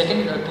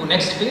to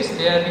next phase,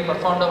 where we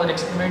performed our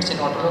experiments in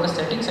autologous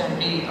settings, and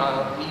we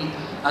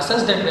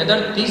assessed that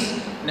whether these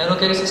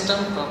nanocarrier system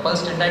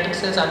pulse dendritic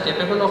cells are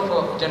capable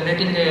of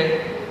generating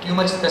a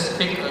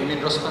tumor-specific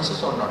immune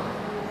responses or not.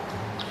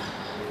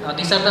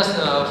 These are the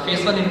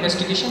phase 1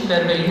 investigation,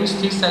 where we used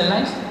 3 cell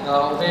lines: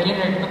 ovarian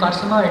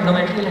adenocarcinoma,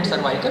 endometrial and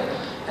cervical.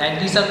 And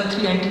these are the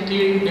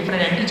 3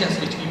 different antigens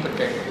which we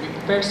prepared. We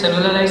prepared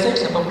cellular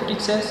lysates,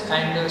 apoptotic cells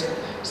and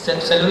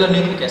cellular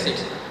nucleic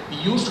acids. We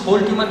used whole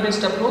tumor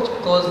based approach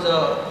because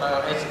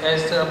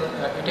as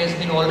it has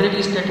been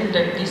already stated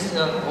that these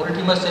whole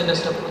tumor cell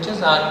based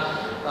approaches are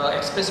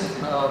express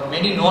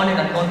many known and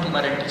unknown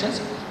tumor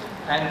antigens.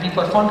 And we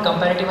performed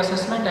comparative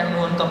assessment, and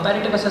on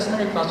comparative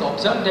assessment it was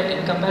observed that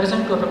in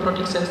comparison to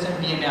apoptotic cells and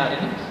DNA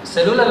RNA,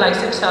 cellular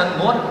lysates are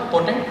more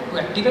potent to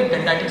activate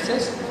dendritic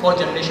cells for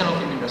generation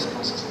of immune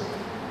responses.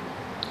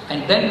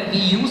 And then we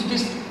used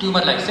these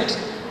tumor lysates,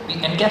 we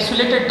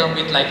encapsulated them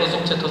with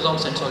liposomes,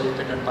 ethosomes and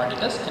solid-dependent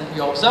particles, and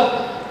we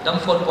observed them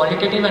for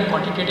qualitative and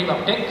quantitative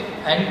uptake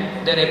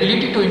and their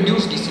ability to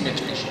induce DC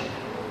maturation.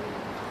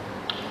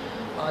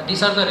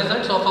 These are the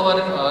results of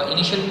our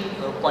initial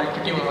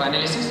qualitative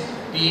analysis.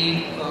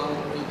 It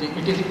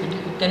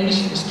can be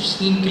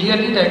seen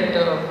clearly that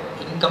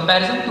in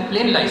comparison to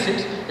plain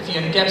lysates, if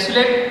you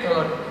encapsulate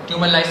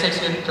tumor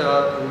lysates with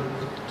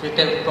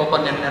a proper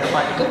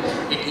nanoparticle,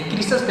 it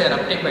increases their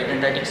uptake by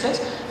dendritic cells,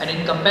 and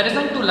in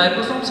comparison to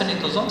liposomes and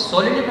ethosomes,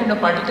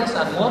 solid-dependent particles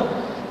are more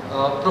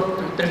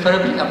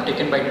preferably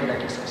uptaken by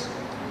dendritic cells.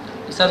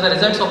 These are the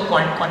results of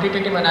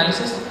quantitative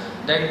analysis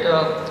that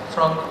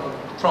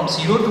from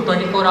 0 to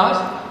 24 hours,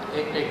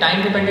 a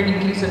time-dependent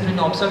increase has been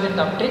observed in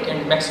the uptake,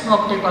 and maximum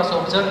uptake was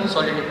observed in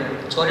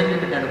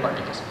solid-lipid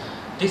nanoparticles.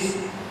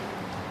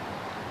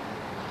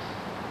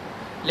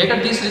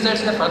 Later, these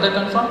results are further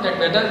confirmed that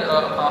whether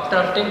after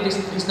uptake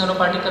these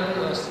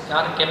nanoparticles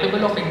are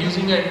capable of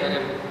inducing a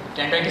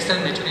dendritic cell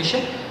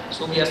maturation.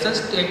 So we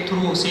assessed it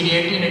through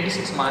CD80 and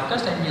 86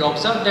 markers, and we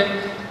observed that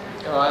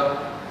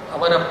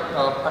our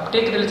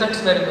uptake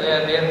results were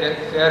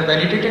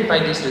validated by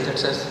these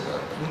results. As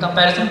in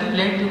comparison to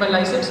plain tumor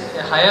lysates,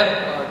 a higher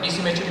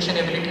DC maturation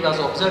ability was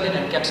observed in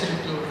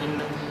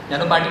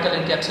nanoparticle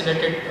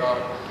encapsulated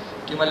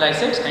tumor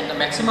lysates, and the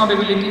maximum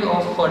ability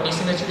of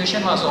DC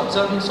maturation was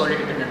observed in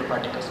solid-dependent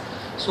particles.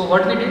 So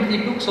what we did,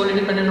 we took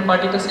solid-dependent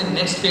particles in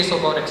next phase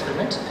of our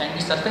experiments, and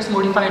we surface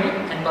modified it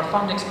and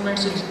performed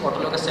experiments in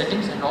autologous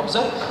settings and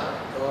observed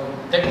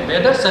that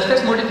whether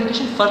surface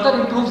modification further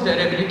improves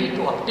their ability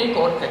to uptake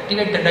or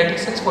activate dendritic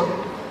cells for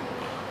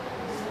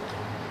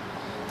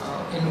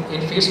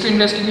in phase 2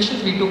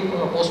 investigations. We took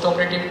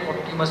post-operative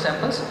tumor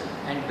samples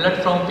and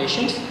blood from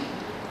patients.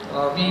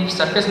 We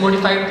surface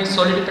modified these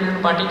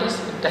solid-dependent particles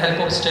with the help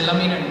of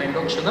stellamine and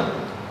Mendog sugar.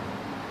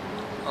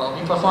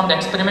 We performed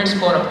experiments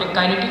for uptake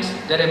kinetics,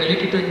 their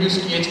ability to induce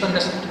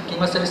TH1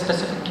 tumor cell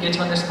specific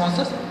TH1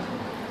 responses.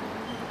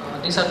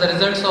 These are the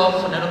results of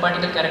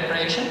nanoparticle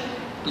characterization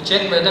to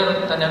check whether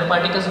the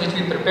nanoparticles which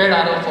we prepared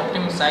are of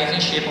optimum size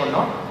and shape or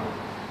not.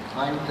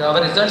 And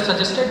our results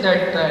suggested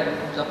that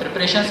the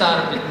preparations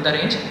are within the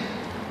range.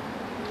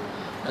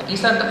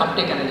 These are the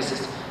uptake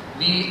analysis.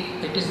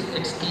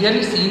 It's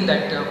clearly seen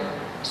that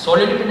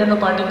solid-lipid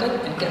nanoparticle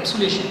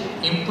encapsulation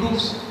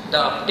improves the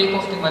uptake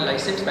of tumor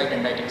lysates by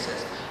dendritic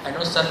cells, and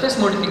on surface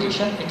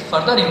modification it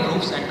further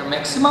improves, and the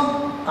maximum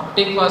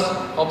uptake was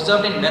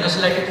observed in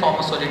nanocylated form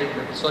of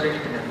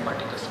solid-lipid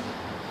nanoparticles.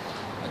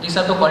 These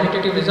are the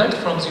qualitative results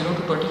from 0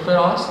 to 24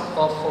 hours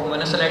of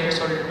monocylated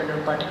solid-lipid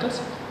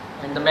nanoparticles,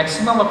 and the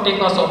maximum uptake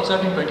was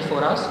observed in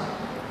 24 hours.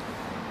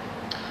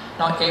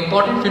 Now, an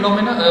important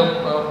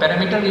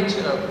parameter which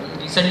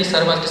recently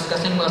Sir was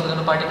discussing was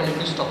nanoparticle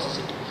induced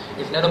toxicity.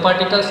 If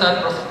nanoparticles are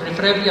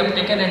preferably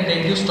uptaken and they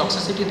induce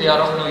toxicity, they are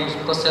of no use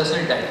because cells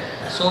will die.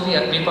 So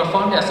we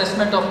performed the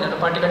assessment of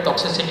nanoparticle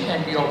toxicity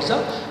and we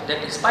observed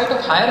that in spite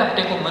of higher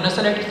uptake of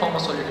monocylated form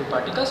of soluble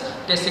particles,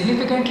 they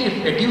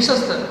significantly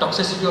reduces the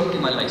toxicity of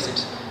tumor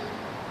lysates.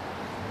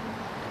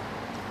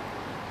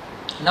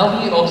 Now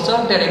we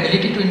observed their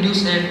ability to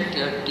induce their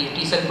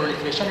T cell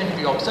proliferation, and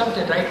we observed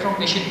that right from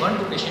patient 1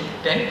 to patient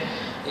 10,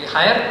 a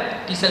higher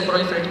T cell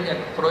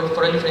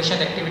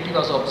proliferation activity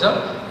was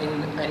observed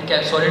in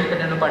solid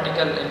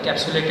nanoparticle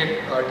encapsulated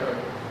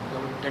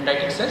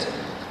dendritic cells,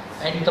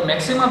 and the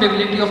maximum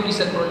ability of T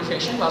cell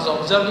proliferation was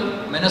observed in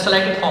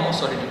monocylated form of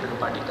solid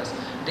particles.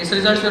 These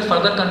results were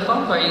further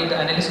confirmed by the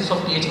analysis of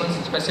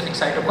Th1 specific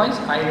cytokines,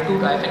 IL-2,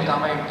 IFN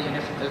gamma and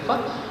TNF-alpha,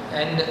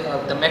 and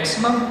the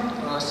maximum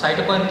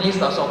cytokine release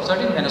was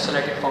observed in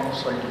monocylated form of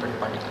solid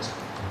particles.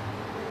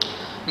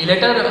 We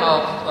later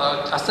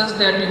assessed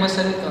their tumor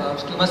cell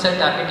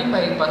targeting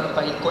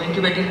by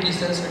co-incubating T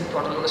cells with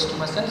autologous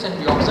tumor cells, and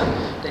we observed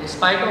that in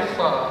spite of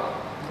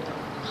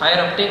higher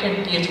uptake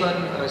and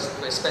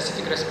Th1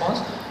 specific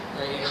response,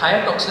 a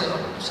higher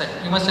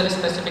tumor cell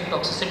specific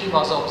toxicity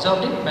was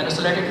observed in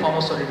monocylated form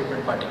of solid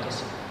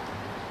particles.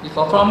 We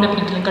performed a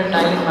preclinical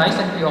trial in mice,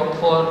 and we opt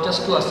for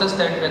just to assess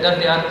that whether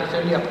they are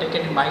preferably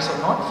uptaken in mice or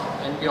not,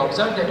 and we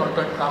observed that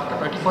after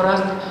 24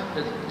 hours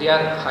they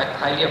are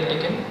highly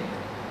uptaken.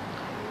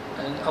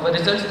 And our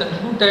results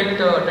conclude that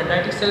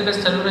dendritic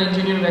cell-based cellular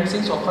engineering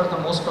vaccines offer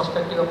the most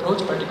prospective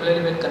approach,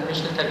 particularly when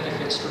conventional therapy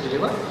fails to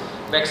deliver.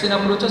 Vaccine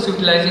approaches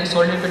utilizing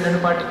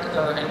solid-dependent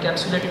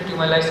encapsulated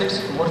tumor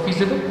lysates more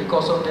feasible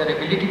because of their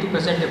ability to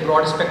present a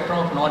broad spectrum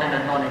of known and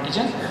unknown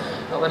antigens.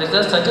 Our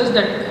results suggest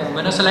that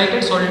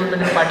monocylated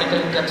solid-dependent particle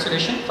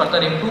encapsulation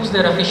further improves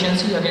their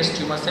efficiency against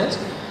tumor cells,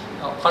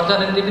 further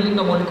revealing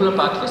the molecular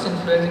pathways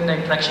influencing the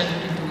interaction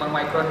between tumor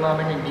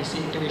microenvironment and DC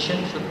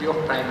activation should be of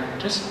prime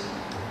interest.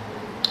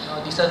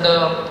 These are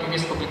the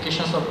previous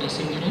publications of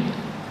DC engineering.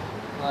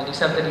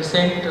 These are the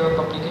recent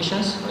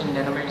publications in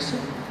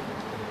nanomedicine.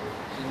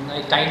 And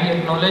I kindly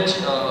acknowledge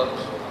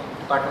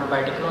Department of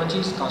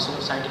Biotechnology, Council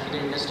of Scientific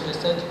and Industrial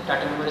Research,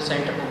 Tata Memorial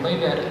Center, Mumbai,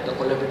 where the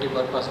collaborative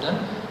work was done,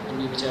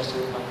 and which are so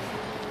far.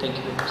 Thank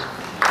you very much.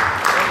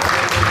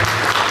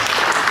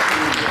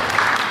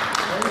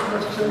 Any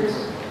questions?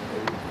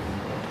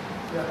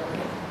 Yeah.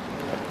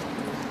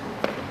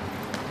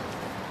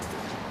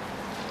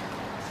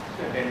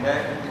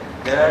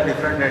 There are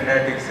different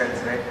dendritic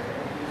cells, right?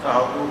 So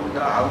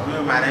how do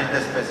you manage the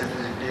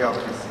specificity of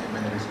this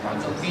immune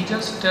response? We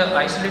just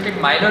isolated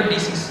myeloid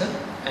disease,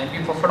 and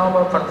we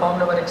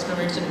performed our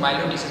experiments in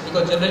myeloid disease,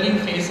 because generally in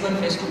phase 1,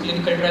 phase 2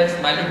 clinical trials,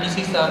 myeloid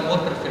disease are more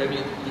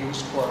preferably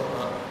used for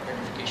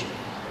identification.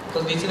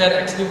 Because these were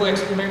ex vivo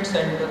experiments,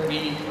 and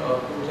we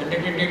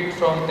generated it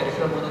from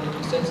peripheral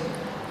mononuclear cells,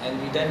 and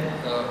we then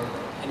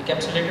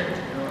encapsulated it.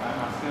 I'm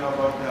asking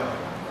about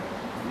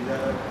these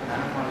are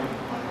nanomolecules.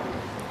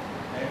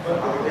 They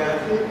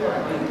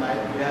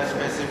are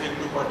specific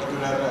to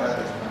particular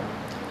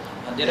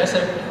response. There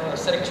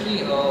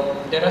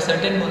are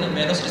certain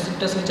mannose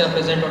receptors which are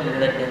present on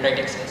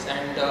dendritic cells,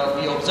 and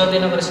we observed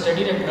in our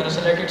study that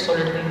monocylated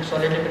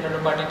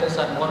solid-dependent particles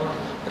are more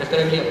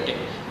preferably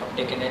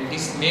uptaken, and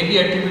this may be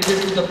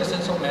attributed to the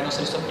presence of mannose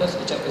receptors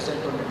which are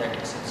present on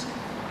dendritic cells.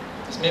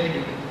 This may be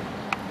due to.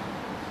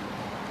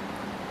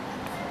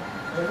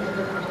 Any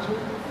other question?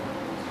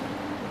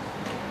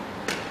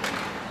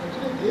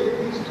 Actually,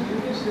 these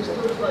delivery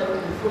systems like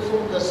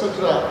liposomes, etc.,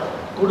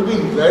 could be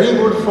very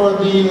good for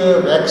the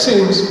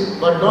vaccines,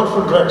 but not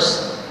for drugs,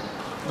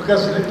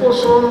 because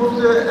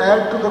liposomes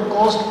add to the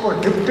cost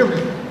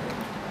prohibitively.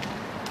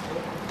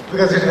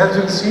 Because it has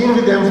been seen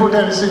with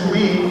amphotericin B,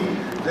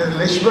 the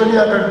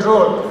Leishmania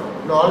control.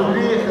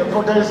 Normally,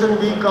 amphotericin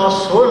B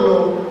costs so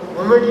low.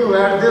 The moment you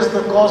add this,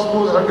 the cost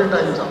goes 100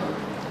 times up.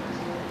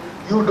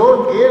 You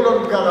don't gain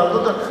on, because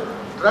although the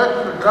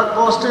drug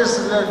cost is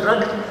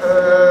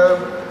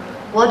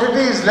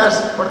quantity is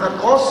less, but the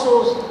cost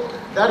source,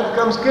 that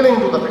becomes killing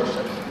to the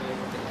patient.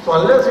 So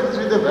unless it is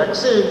with a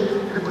vaccine,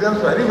 it becomes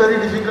very, very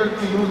difficult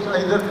to use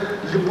either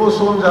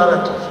liposomes or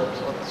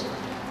exosomes.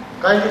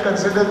 Kindly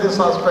consider this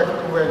aspect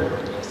too.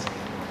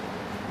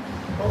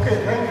 Okay,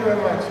 thank you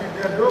very much. If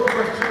there are no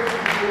questions,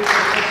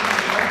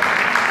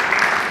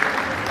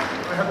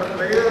 I have the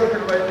pleasure of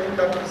inviting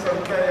Dr.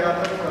 Savita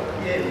Yadav from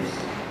AIMS.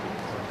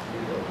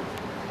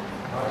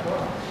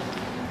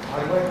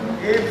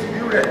 AIMS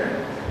Bureau.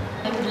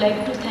 I would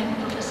like to thank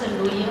Professor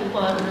Lohia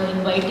for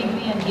inviting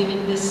me and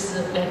giving this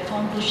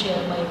platform to share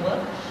my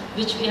work,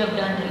 which we have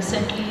done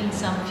recently in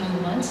some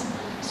few months.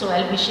 So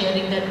I'll be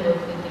sharing that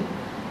work with you.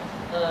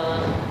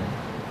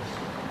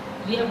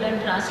 We have done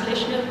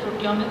translational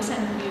proteomics,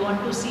 and we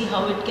want to see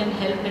how it can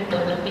help in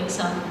developing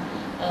some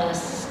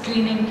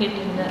screening kit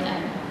in the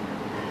end.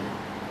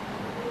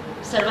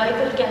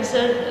 Cervical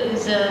cancer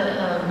is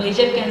a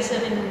major cancer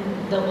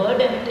in the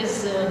world, and it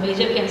is a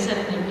major cancer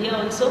in India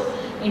also.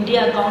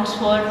 India accounts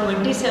for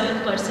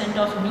 27%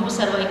 of new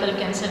cervical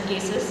cancer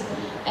cases,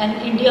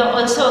 and India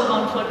also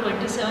accounts for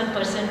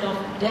 27%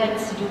 of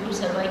deaths due to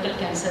cervical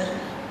cancer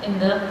in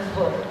the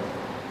world.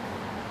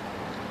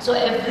 So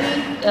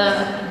every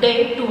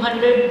day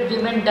 200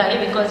 women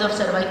die because of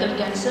cervical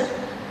cancer,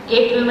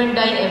 8 women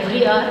die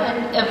every hour,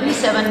 and every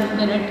 7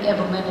 minutes a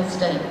woman is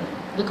dying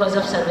because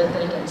of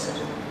cervical cancer.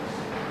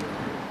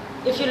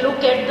 If you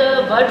look at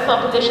the birth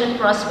population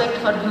prospect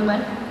for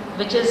women,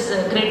 which is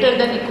greater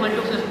than equal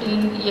to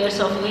 15 years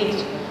of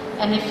age,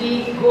 and if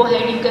we go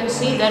ahead, you can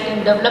see that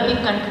in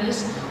developing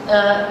countries,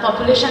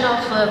 population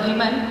of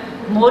women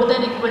more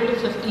than equal to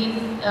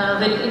 15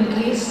 will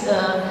increase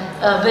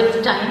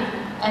with time,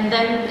 and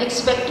then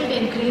expected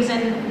increase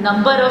in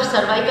number of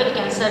cervical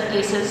cancer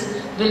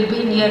cases will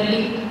be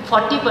nearly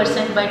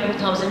 40% by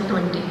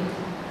 2020.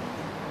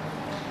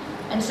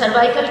 And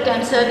cervical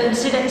cancer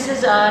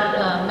incidences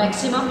are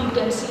maximum. You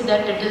can see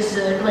that it is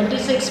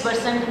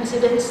 26%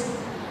 incidence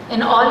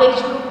in all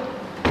age group,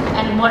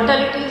 and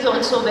mortality is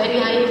also very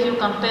high. If you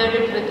compare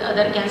it with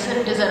other cancer,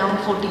 it is around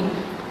 14.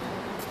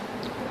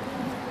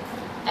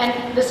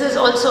 And this is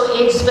also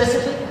age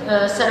specific.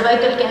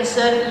 Cervical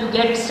cancer,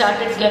 you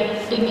started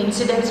getting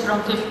incidence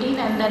from 15,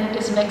 and then it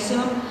is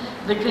maximum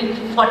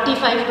between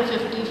 45 to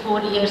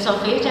 54 years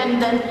of age,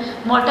 and then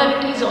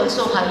mortality is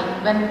also high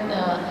when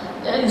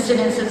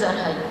incidences are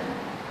high.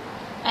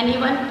 And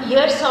even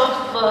years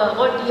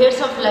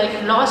of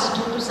life lost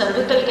due to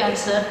cervical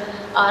cancer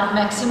are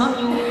maximum.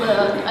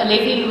 A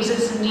lady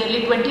loses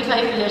nearly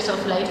 25 years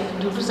of life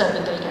due to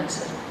cervical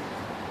cancer.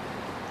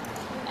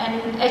 And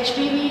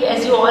HPV,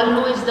 as you all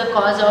know, is the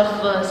cause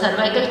of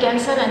cervical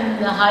cancer, and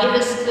the high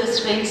risk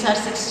strains are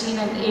 16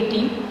 and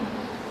 18.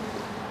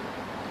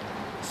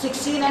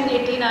 16 and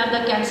 18 are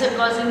the cancer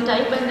causing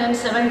type, and then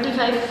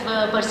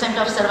 75%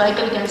 of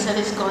cervical cancer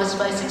is caused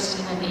by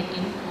 16 and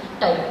 18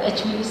 type,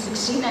 HPV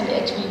 16 and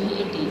HPV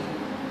 18.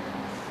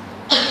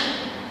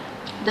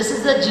 This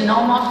is the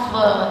genome of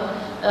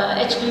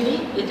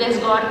HPV. It has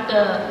got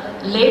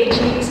late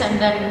genes and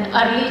then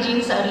early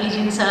genes. Early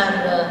genes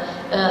are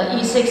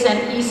E6 and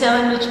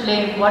E7, which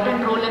play an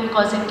important role in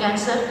causing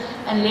cancer,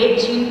 and late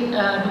gene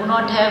do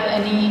not have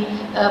any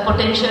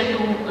potential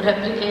to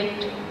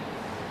replicate.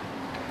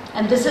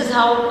 And this is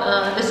how,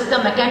 this is the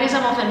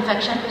mechanism of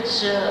infection,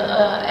 which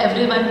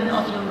everyone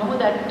of you know,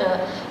 that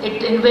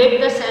it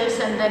invades the cells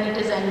and then it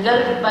is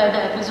engulfed by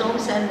the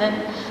episomes, and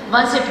then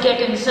once it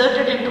gets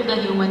inserted into the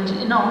human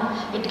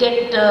genome, it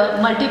gets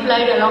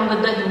multiplied along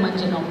with the human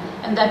genome,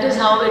 and that is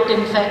how it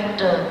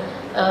infects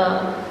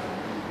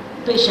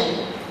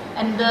patient.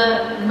 And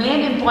the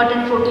main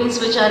important proteins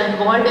which are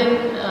involved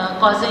in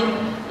causing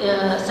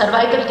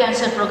cervical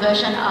cancer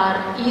progression are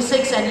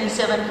E6 and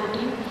E7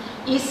 protein.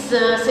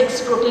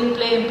 E6 protein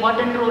play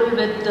important role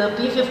with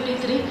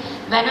P53.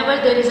 Whenever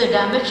there is a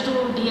damage to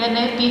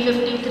DNA,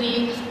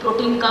 P53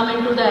 protein come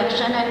into the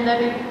action, and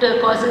then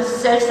it causes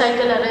cell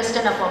cycle arrest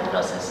and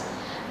apoptosis.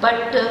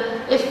 But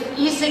if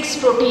E6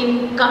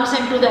 protein comes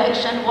into the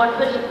action, what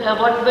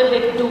will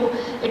it do?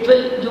 It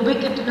will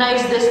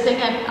ubiquitinize this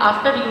thing, and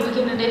after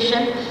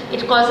ubiquitination,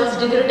 it causes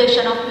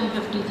degradation of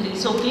P53.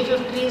 So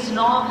P53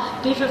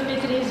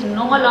 is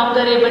no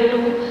longer able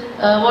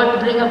to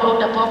bring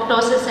about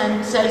apoptosis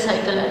and cell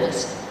cycle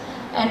arrest.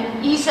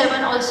 And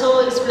E7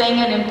 also is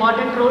playing an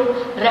important role.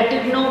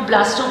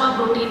 Retinoblastoma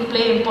protein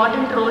play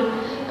important role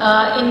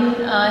in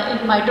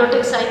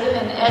mitotic cycle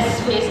and S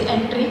phase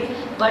entry.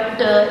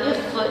 But if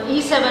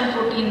E7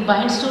 protein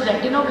binds to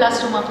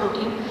retinoblastoma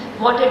protein,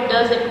 what it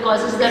does, it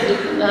causes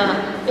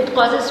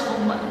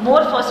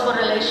more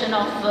phosphorylation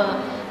of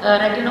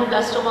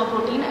retinoblastoma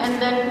protein,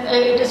 and then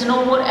it is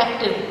no more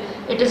active.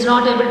 It is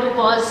not able to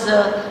cause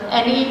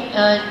any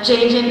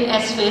change in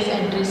S phase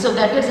entry. So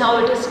that is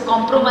how it is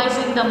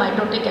compromising the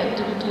mitotic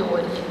activity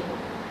over here.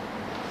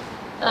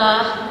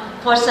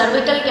 For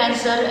cervical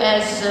cancer,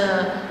 as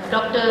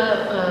Dr.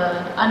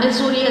 Anil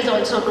Suri has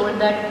also told,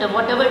 that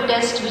whatever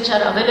tests which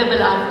are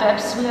available are pap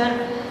smear,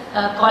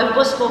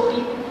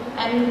 colposcopy,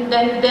 and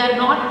then they are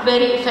not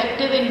very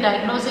effective in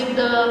diagnosing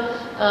the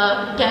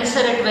cancer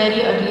at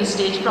very early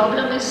stage.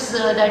 Problem is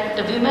that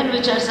women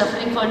which are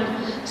suffering from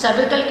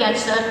cervical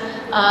cancer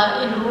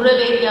in rural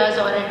areas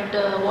or at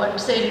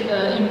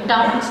in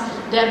towns,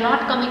 they are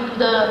not coming to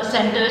the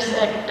centers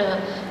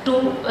to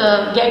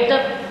get the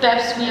pap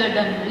smear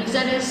done.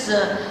 Reason is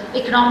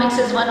economics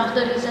is one of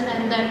the reason,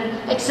 and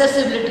then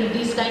accessibility.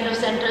 These kind of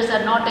centers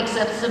are not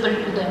accessible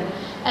to them.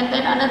 And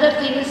then another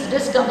thing is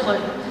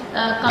discomfort.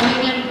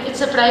 Coming in,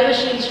 it's a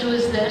privacy issue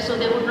is there, so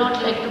they would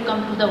not like to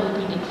come to the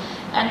OPD.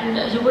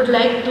 And you would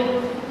like to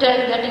tell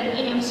that in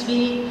AIMS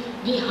we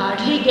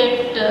hardly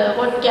get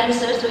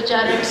cancers which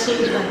are at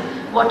stage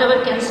 1.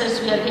 Whatever cancers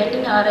we are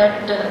getting are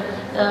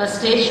at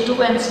stage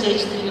 2 and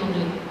stage 3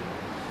 only.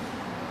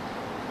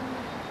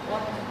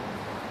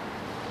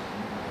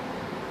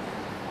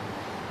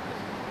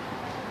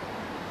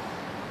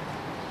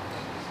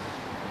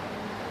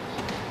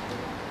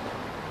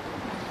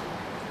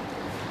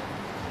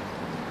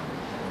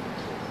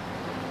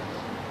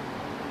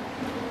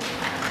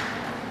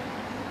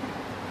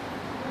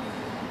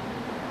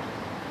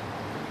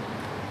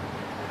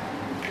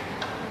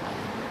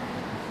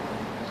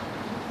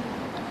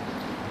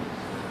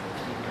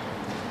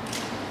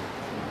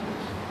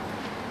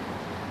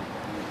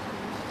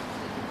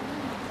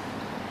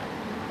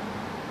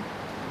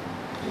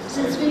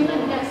 Since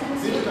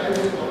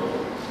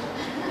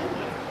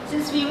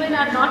women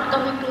are not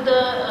coming to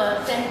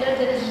the center,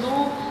 there is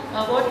no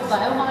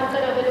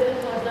biomarker available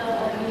for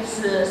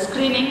the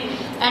screening,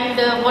 and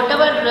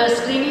whatever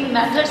screening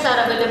methods are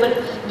available,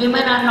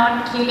 women are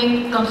not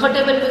feeling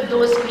comfortable with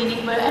those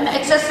screening, and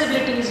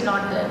accessibility is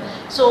not there.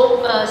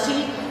 So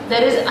see,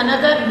 there is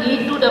another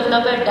need to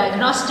develop a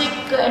diagnostic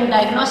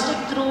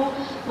through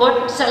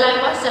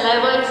saliva.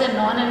 Saliva is a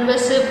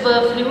non-invasive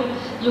fluid.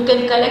 You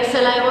can collect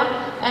saliva,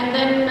 and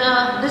then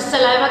this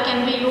saliva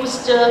can be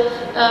used to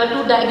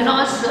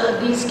diagnose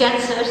these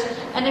cancers,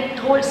 and it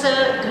holds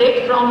a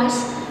great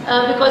promise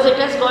because it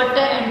has got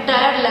an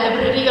entire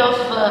library of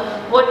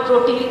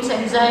proteins,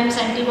 enzymes,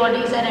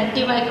 antibodies and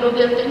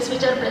antimicrobial things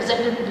which are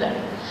present in blood.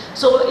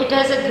 So it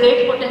has a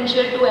great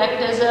potential to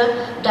act as a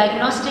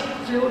diagnostic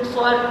fluid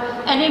for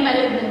any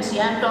malignancy.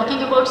 I am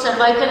talking about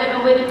cervical and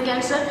ovarian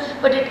cancer,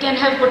 but it can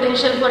have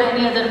potential for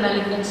any other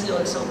malignancy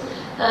also.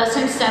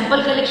 Since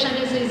sample collection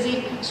is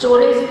easy,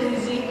 storage is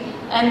easy,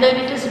 and then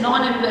it is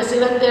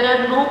non-invasive, and there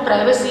are no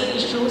privacy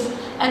issues,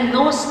 and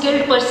no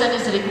skilled person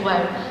is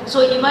required.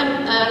 So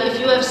even if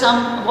you have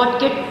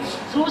kit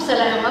through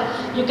saliva,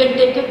 you can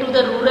take it to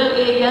the rural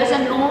areas,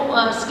 and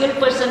no skilled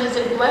person is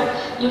required.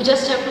 You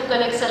just have to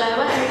collect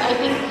saliva, and I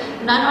think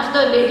none of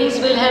the ladies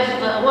will have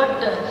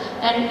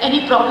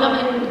any problem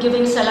in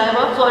giving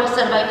saliva for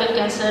cervical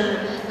cancer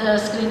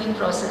screening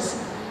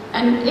process.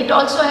 And it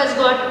also has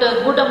got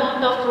a good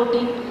amount of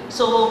protein,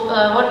 so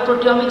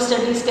proteomic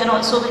studies can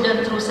also be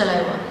done through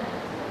saliva.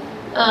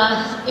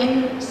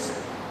 In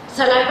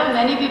saliva,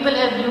 many people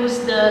have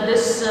used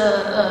this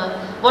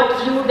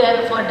fluid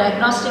for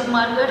diagnostic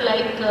marker,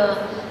 like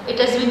it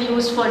has been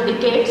used for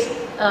decades.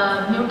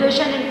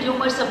 Mutation in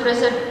tumor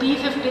suppressor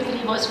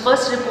P53 was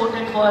first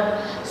reported for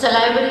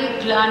salivary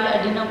gland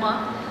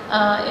adenoma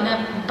in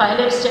a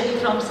pilot study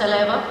from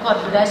saliva for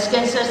breast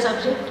cancer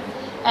subject.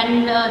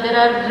 And there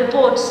are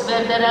reports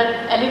where there are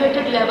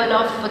elevated level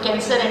of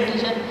cancer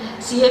antigen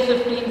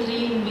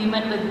CA15-3 in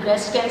women with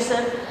breast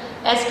cancer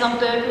as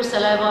compared to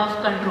saliva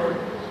of control.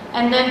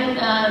 And then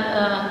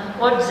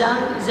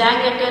Zhang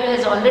et al.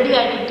 Has already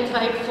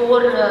identified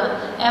 4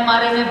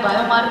 mRNA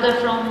biomarker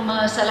from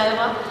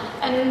saliva,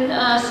 and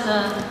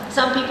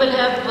some people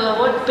have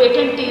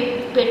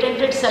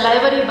patented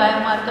salivary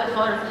biomarker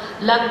for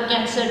lung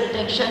cancer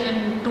detection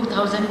in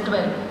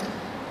 2012.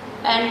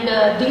 And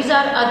these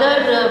are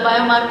other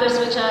biomarkers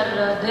which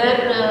are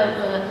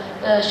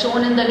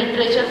shown in the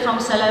literature from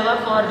saliva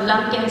for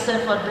lung cancer,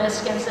 for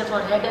breast cancer, for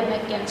head and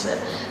neck cancer.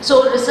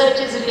 So research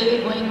is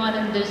really going on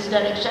in this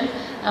direction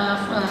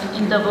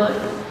in the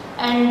world.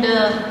 And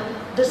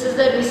this is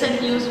the recent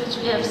news which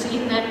we have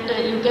seen, that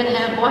you can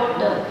have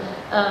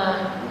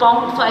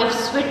pound-5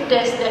 SWIT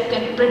test that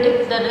can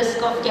predict the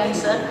risk of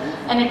cancer,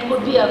 and it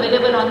could be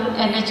available on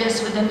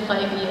NHS within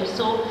 5 years.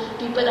 So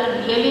people are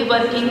really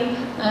working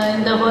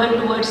in the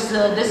world towards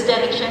this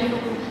direction to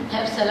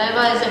have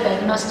saliva as a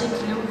diagnostic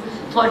fluid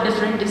for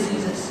different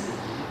diseases.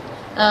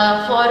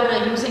 For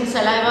using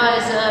saliva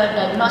as a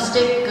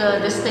diagnostic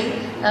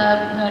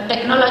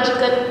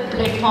technological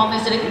platform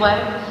is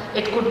required.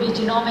 It could be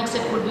genomics,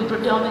 it could be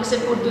proteomics,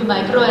 it could be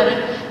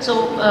microarray.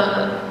 So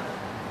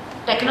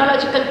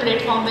technological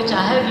platform which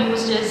I have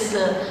used is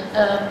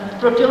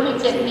proteomic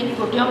technique,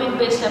 proteomic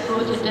based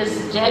approach. It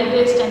is gel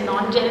based and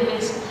non-gel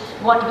based.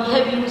 What we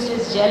have used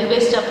is gel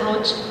based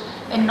approach.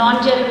 In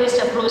non-gel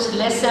based approach,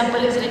 less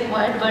sample is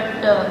required,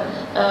 but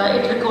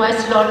it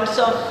requires lots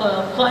of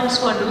funds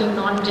for doing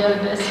non-gel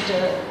based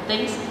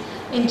things.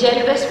 In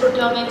gel based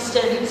proteomic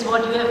studies,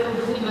 what you have to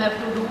do, you have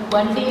to do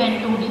 1D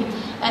and 2D,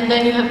 and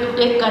then you have to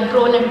take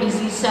control and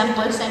disease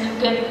samples, and you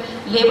can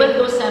label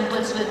those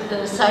samples with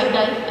the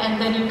side-eye, and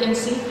then you can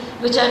see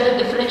which are the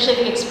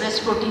differentially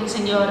expressed proteins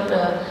in your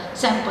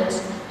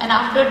samples. And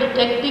after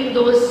detecting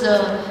those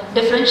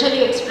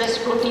differentially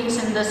expressed proteins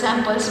in the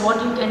samples,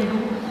 what you can do,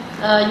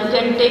 you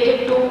can take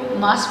it to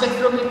mass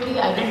spectrometry,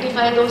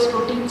 identify those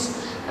proteins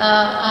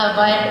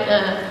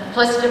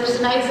first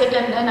trypsinize it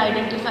and then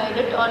identify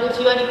it. Or if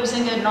you are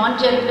using a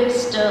non-gel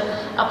based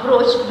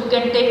approach, you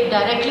can take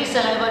directly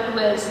saliva to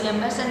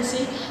LCMS and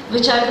see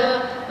which are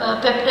the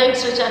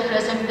peptides which are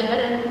present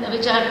there and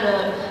which are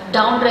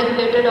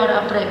down-regulated or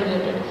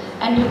up-regulated.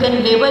 And you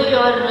can label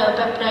your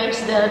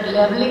peptides. Their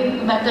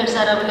labeling methods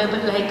are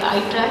available like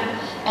iTrack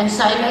and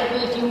SciLac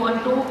if you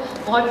want to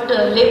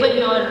label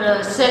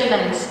your cell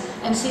lines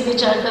and see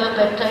which are the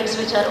peptides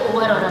which are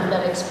over or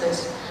under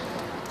expressed.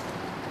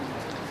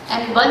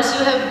 And once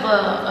you have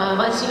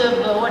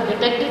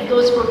detected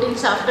those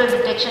proteins, after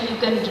detection you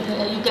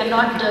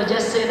cannot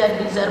just say that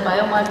these are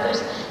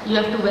biomarkers. You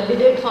have to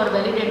validate. For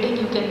validating,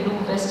 you can do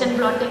Western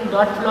blotting,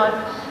 dot plot,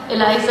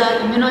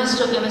 ELISA,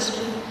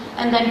 immunohistochemistry,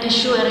 and then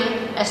tissue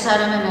array,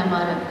 SRM and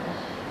MRM.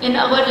 In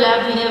our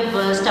lab, we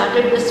have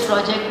started this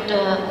project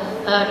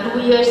 2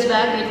 years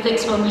back.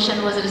 Ethics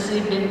permission was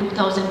received in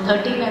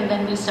 2013, and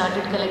then we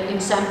started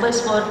collecting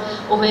samples for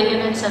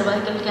ovarian and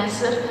cervical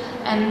cancer,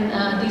 and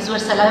these were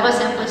saliva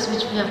samples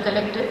which we have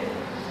collected.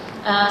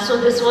 So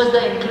this was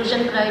the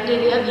inclusion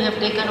criteria. We have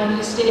taken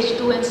only stage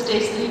 2 and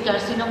stage 3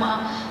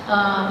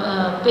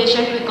 carcinoma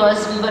patient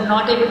because we were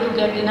not able to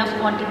get enough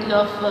quantity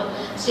of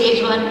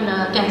stage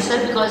 1 cancer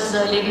because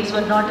ladies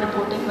were not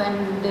reporting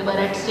when they were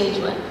at stage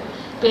 1.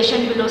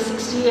 Patient below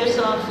 60 years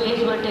of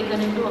age were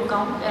taken into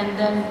account, and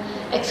then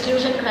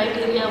exclusion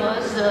criteria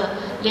was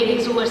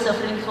ladies who were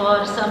suffering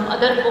for some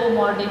other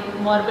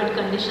comorbid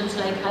conditions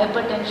like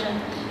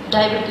hypertension,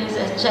 diabetes,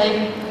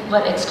 HIV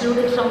were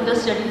excluded from the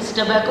studies.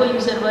 Tobacco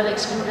user were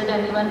excluded,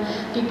 and even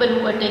people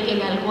who were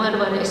taking alcohol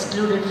were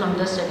excluded from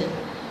the study.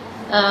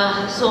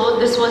 So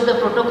this was the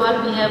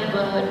protocol. We have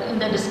in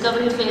the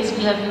discovery phase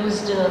we have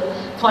used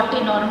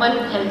 40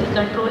 normal healthy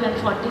control and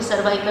 40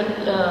 cervical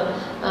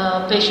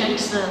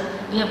patients.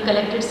 We have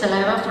collected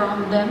saliva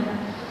from them,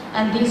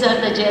 and these are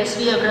the gels.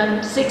 We have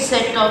run 6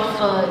 sets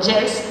of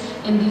gels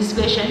in these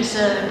patients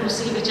to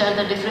see which are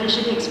the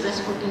differentially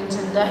expressed proteins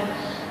in that,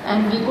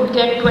 and we could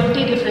get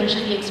 20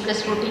 differentially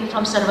expressed protein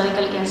from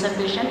cervical cancer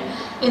patient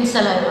in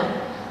saliva.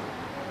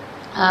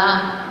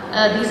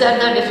 These are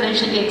the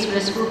differentially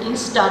expressed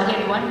proteins: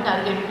 target 1,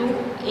 target 2,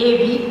 A,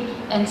 B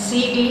and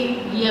C, D.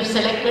 We have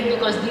selected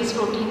because these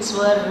proteins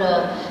were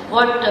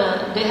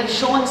they have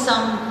shown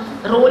some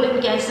role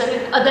in cancer,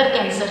 in other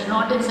cancers,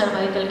 not in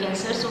cervical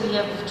cancer. So we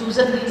have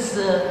chosen these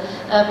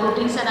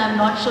proteins, and I am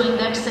not showing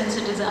that since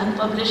it is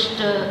unpublished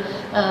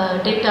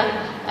data,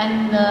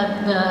 and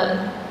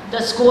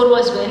the score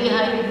was very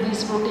high with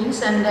these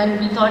proteins, and then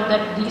we thought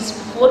that these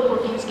 4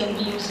 proteins can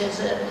be used as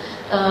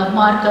a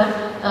marker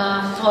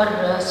for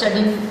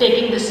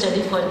taking this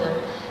study further.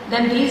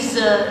 Then these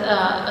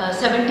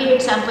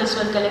 78 samples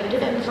were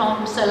collected, and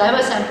from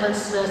saliva samples,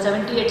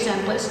 78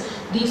 samples,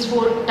 these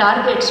 4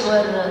 targets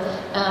were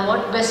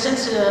what Western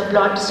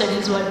blot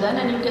studies were done,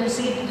 and you can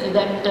see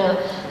that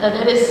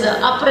there is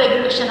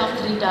upregulation of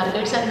 3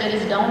 targets and there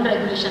is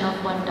downregulation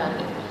of 1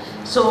 target.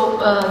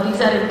 So these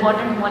are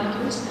important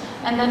molecules.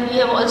 And then we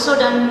have also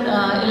done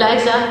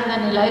ELISA, and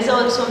then ELISA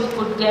also we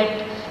could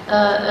get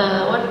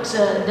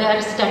they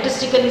are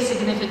statistically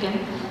significant,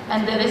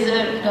 and there is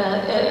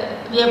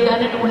we have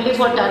done it only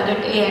for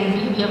target A and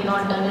B, we have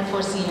not done it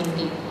for C and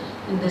D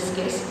in this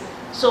case.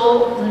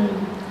 So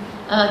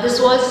these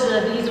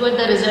were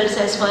the results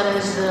as far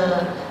as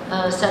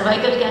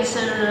cervical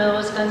cancer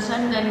was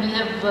concerned. Then we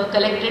have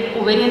collected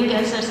ovarian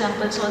cancer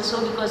samples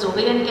also, because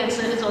ovarian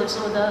cancer is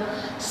also the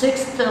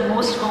 6th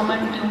most common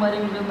tumor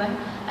in women,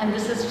 and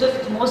this is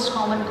 5th most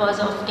common cause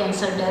of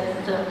cancer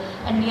death,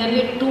 and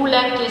nearly 2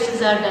 lakh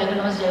cases are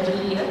diagnosed every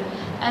year.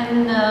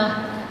 And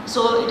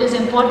so it is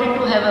important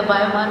to have a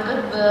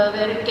biomarker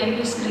where it can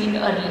be screened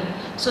early.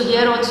 So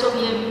here also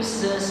we have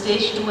used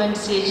stage 2 and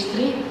stage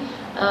 3.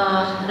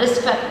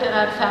 Risk factor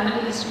are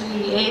family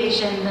history,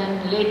 age, and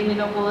then late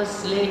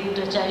menopause, late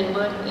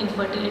childbirth,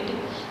 infertility,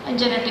 and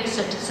genetic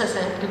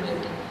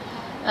susceptibility.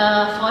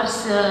 For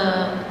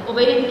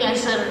ovarian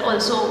cancer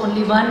also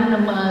only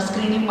one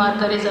screening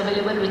marker is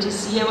available, which is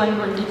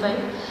CA125,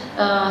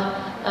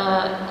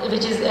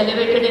 which is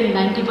elevated in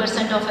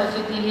 90% of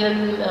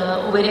epithelial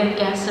ovarian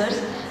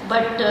cancers,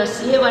 but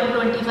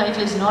CA125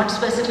 is not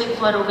specific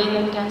for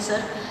ovarian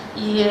cancer.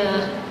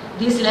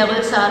 These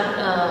levels are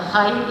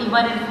high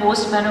even in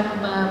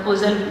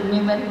postmenopausal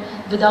women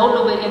without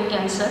ovarian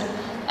cancer,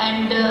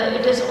 and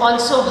it is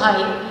also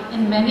high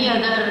in many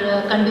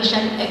other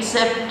conditions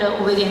except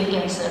ovarian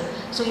cancer.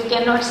 So you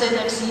cannot say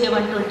that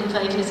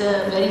CA125 is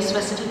a very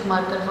specific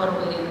marker for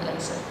ovarian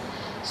cancer.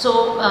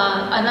 So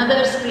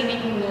another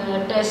screening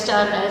test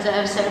are, as I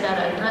have said, are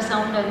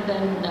ultrasound and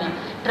then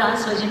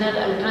transvaginal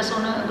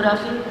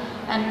ultrasonography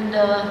and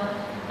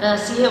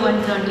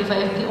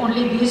CA125.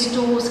 Only these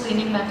 2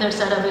 screening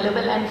methods are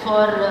available, and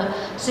for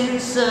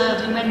since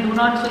women do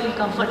not feel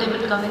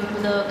comfortable coming to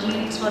the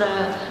clinics for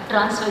a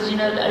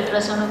transvaginal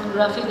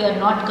ultrasonography, they are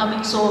not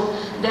coming. So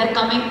they are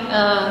coming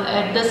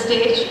at the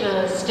stage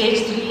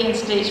 3 and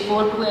stage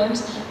 4 to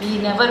AIMS.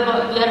 We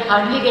are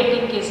hardly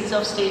getting cases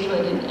of stage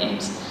 1 in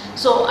AIMS.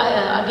 So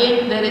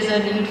again, there is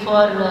a need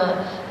for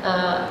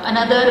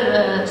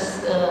another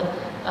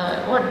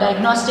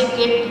diagnostic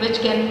kit which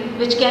can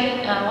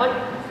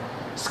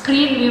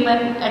screen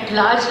women at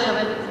large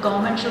level.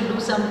 Government should do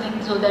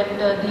something so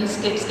that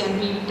these kits can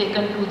be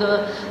taken to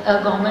the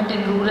government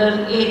in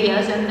rural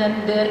areas, and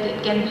then there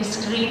it can be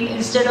screened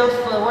instead of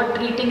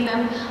treating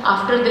them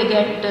after they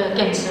get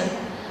cancer.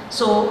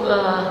 So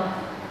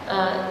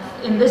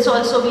in this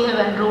also we have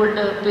enrolled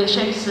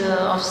patients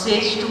of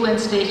stage 2 and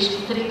stage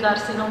 3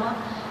 carcinoma,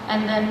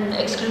 and then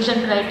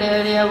exclusion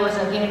criteria was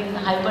again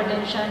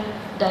hypertension,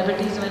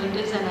 diabetes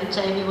mellitus, and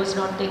HIV was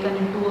not taken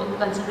into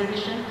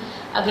consideration.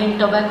 Again,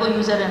 tobacco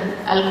user and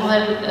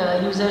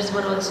alcohol users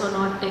were also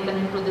not taken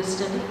into this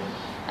study.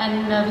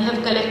 And we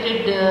have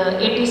collected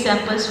 80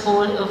 samples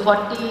for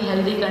 40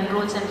 healthy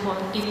controls and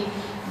 40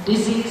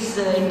 disease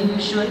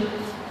individual.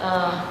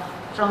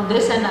 From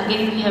this, and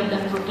again we have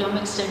done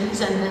proteomic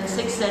studies, and then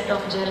 6 sets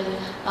of gel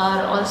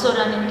are also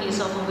run in case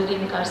of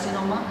ovarian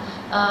carcinoma.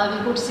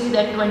 We could see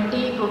that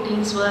 20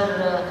 proteins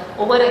were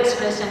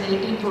overexpressed and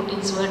 18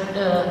 proteins were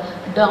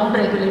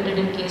down-regulated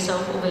in case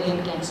of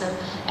ovarian cancer.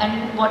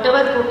 And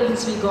whatever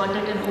proteins we got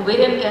it in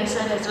ovarian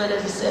cancer as well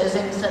as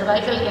in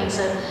cervical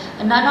cancer,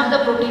 none of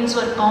the proteins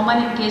were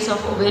common in case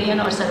of ovarian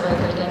or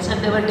cervical cancer.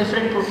 There were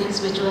different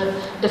proteins which were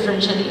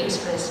differentially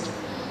expressed.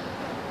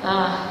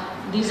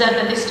 These are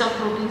the list of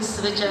proteins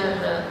which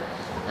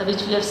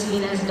we have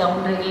seen as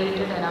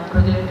down-regulated and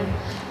up-regulated.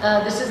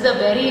 This is the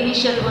very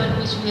initial work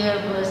which we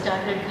have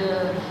started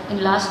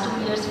in last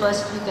 2 years.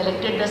 First we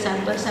collected the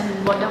samples, and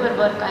whatever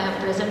work I have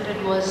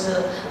presented was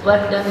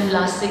work done in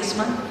last 6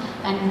 months.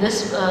 And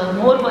this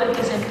more work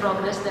is in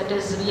progress, that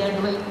is we are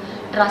doing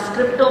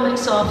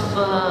transcriptomics of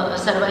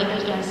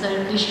cervical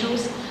cancer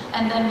tissues,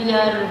 and then we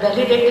are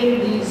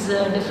validating these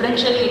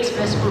differentially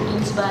expressed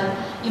proteins by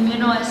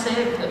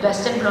immunoassay,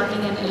 Western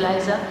blotting and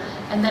ELISA,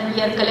 and then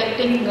we are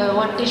collecting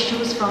what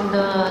tissues from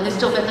the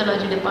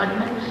histopathology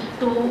department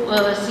to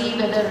see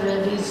whether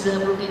these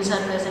proteins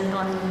are present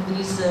on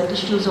these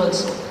tissues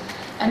also.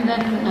 And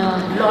then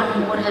lot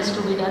more has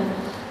to be done.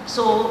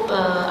 So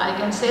I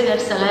can say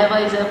that saliva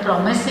is a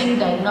promising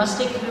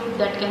diagnostic fluid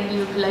that can be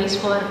utilized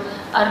for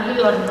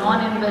early or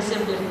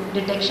non-invasive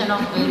detection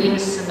of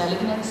various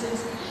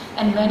malignancies.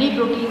 And many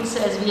proteins,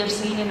 as we have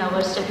seen in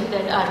our study,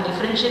 that are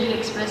differentially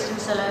expressed in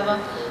saliva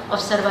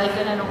of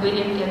cervical and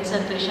ovarian cancer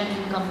patient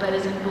in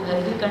comparison to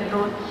healthy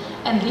control.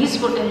 And these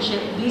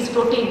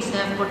proteins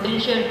have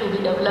potential to be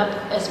developed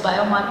as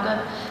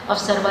biomarker of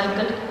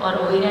cervical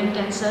or ovarian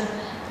cancer.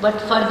 But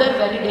further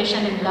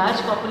validation in large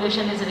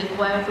population is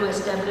required to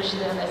establish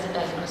them as a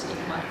diagnostic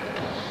marker.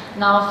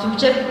 Now,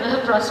 future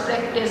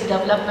prospect is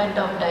development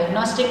of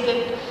diagnostic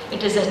kit.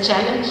 It is a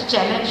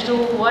challenge to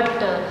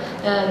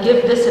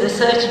give this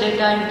research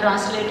data and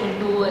translate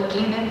into a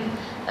clinic.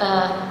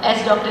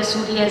 As Dr.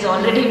 Suri has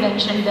already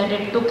mentioned that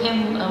it took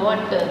him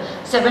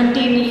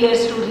 17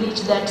 years to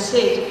reach that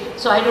stage.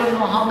 So I don't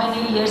know how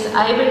many years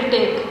I will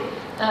take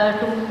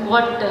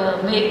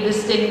to make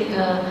this thing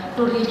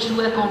to reach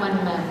to a common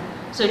man.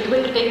 So it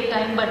will take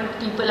time, but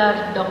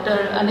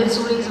Dr. Anil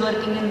Suri is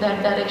working in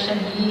that direction.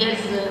 He has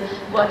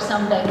got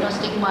some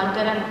diagnostic marker,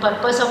 and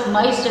purpose of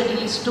my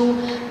study is to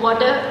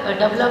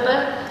develop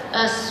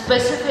a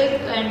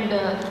specific and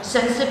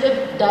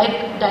sensitive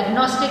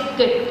diagnostic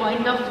kit,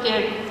 point of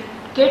care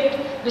kit,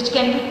 which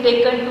can be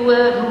taken to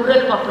a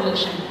rural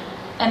population,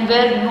 and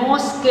where no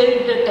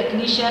skilled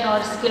technician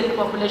or skilled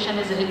population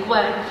is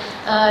required.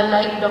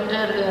 Like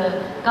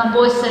Dr.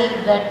 Kamboj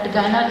said, that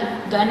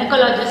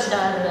gynecologists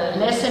are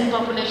less in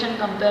population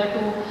compared to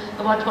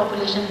what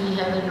population we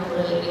have in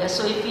rural areas.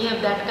 So if we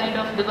have that kind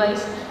of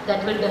device,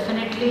 that will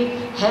definitely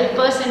help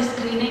us in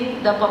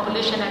screening the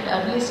population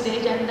at early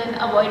stage and then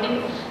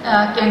avoiding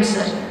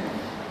cancer,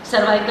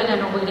 cervical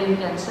and ovarian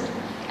cancer.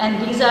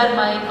 And these are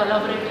my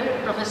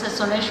collaborators, Professor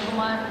Sonesh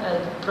Kumar,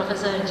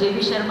 Professor J.V.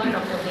 Sharma,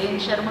 Dr. Dain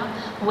Sharma,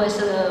 who has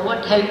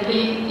helped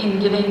me in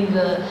giving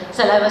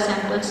saliva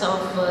samples of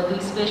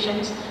these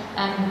patients.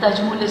 And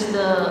Tajmul is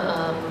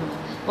the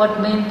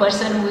main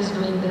person who is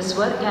doing this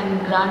work,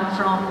 and grant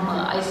from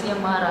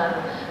ICMR are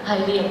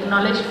highly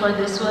acknowledged for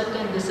this work,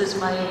 and this is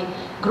my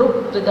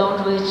group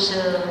without which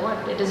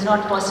it is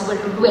not possible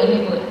to do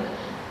any work.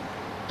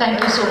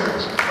 Thank you so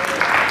much.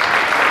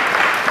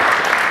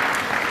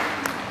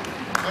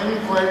 Any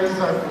queries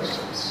or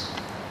questions?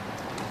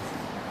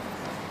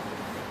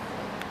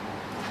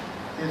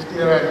 If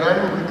there are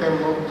none, we can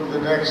move to the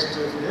next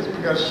phase,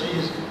 because she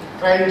is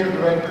trying to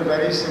develop a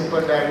very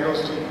simple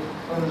diagnostic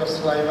from the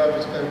saliva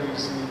which can be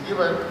easily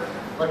given.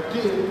 But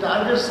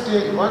target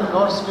stage 1,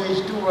 not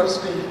stage 2 or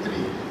stage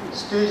 3.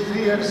 Stage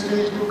 3 and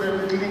stage 2 can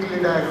be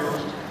clinically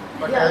diagnosed.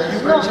 But as you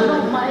mentioned,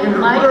 in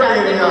rural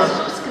areas,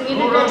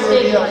 even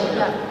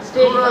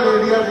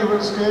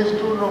stage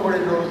 2, nobody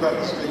knows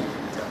that stage.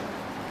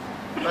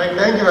 Right,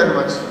 thank you very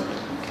much.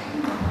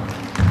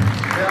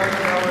 We are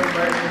now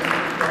inviting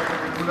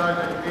Dr.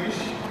 Jagdish.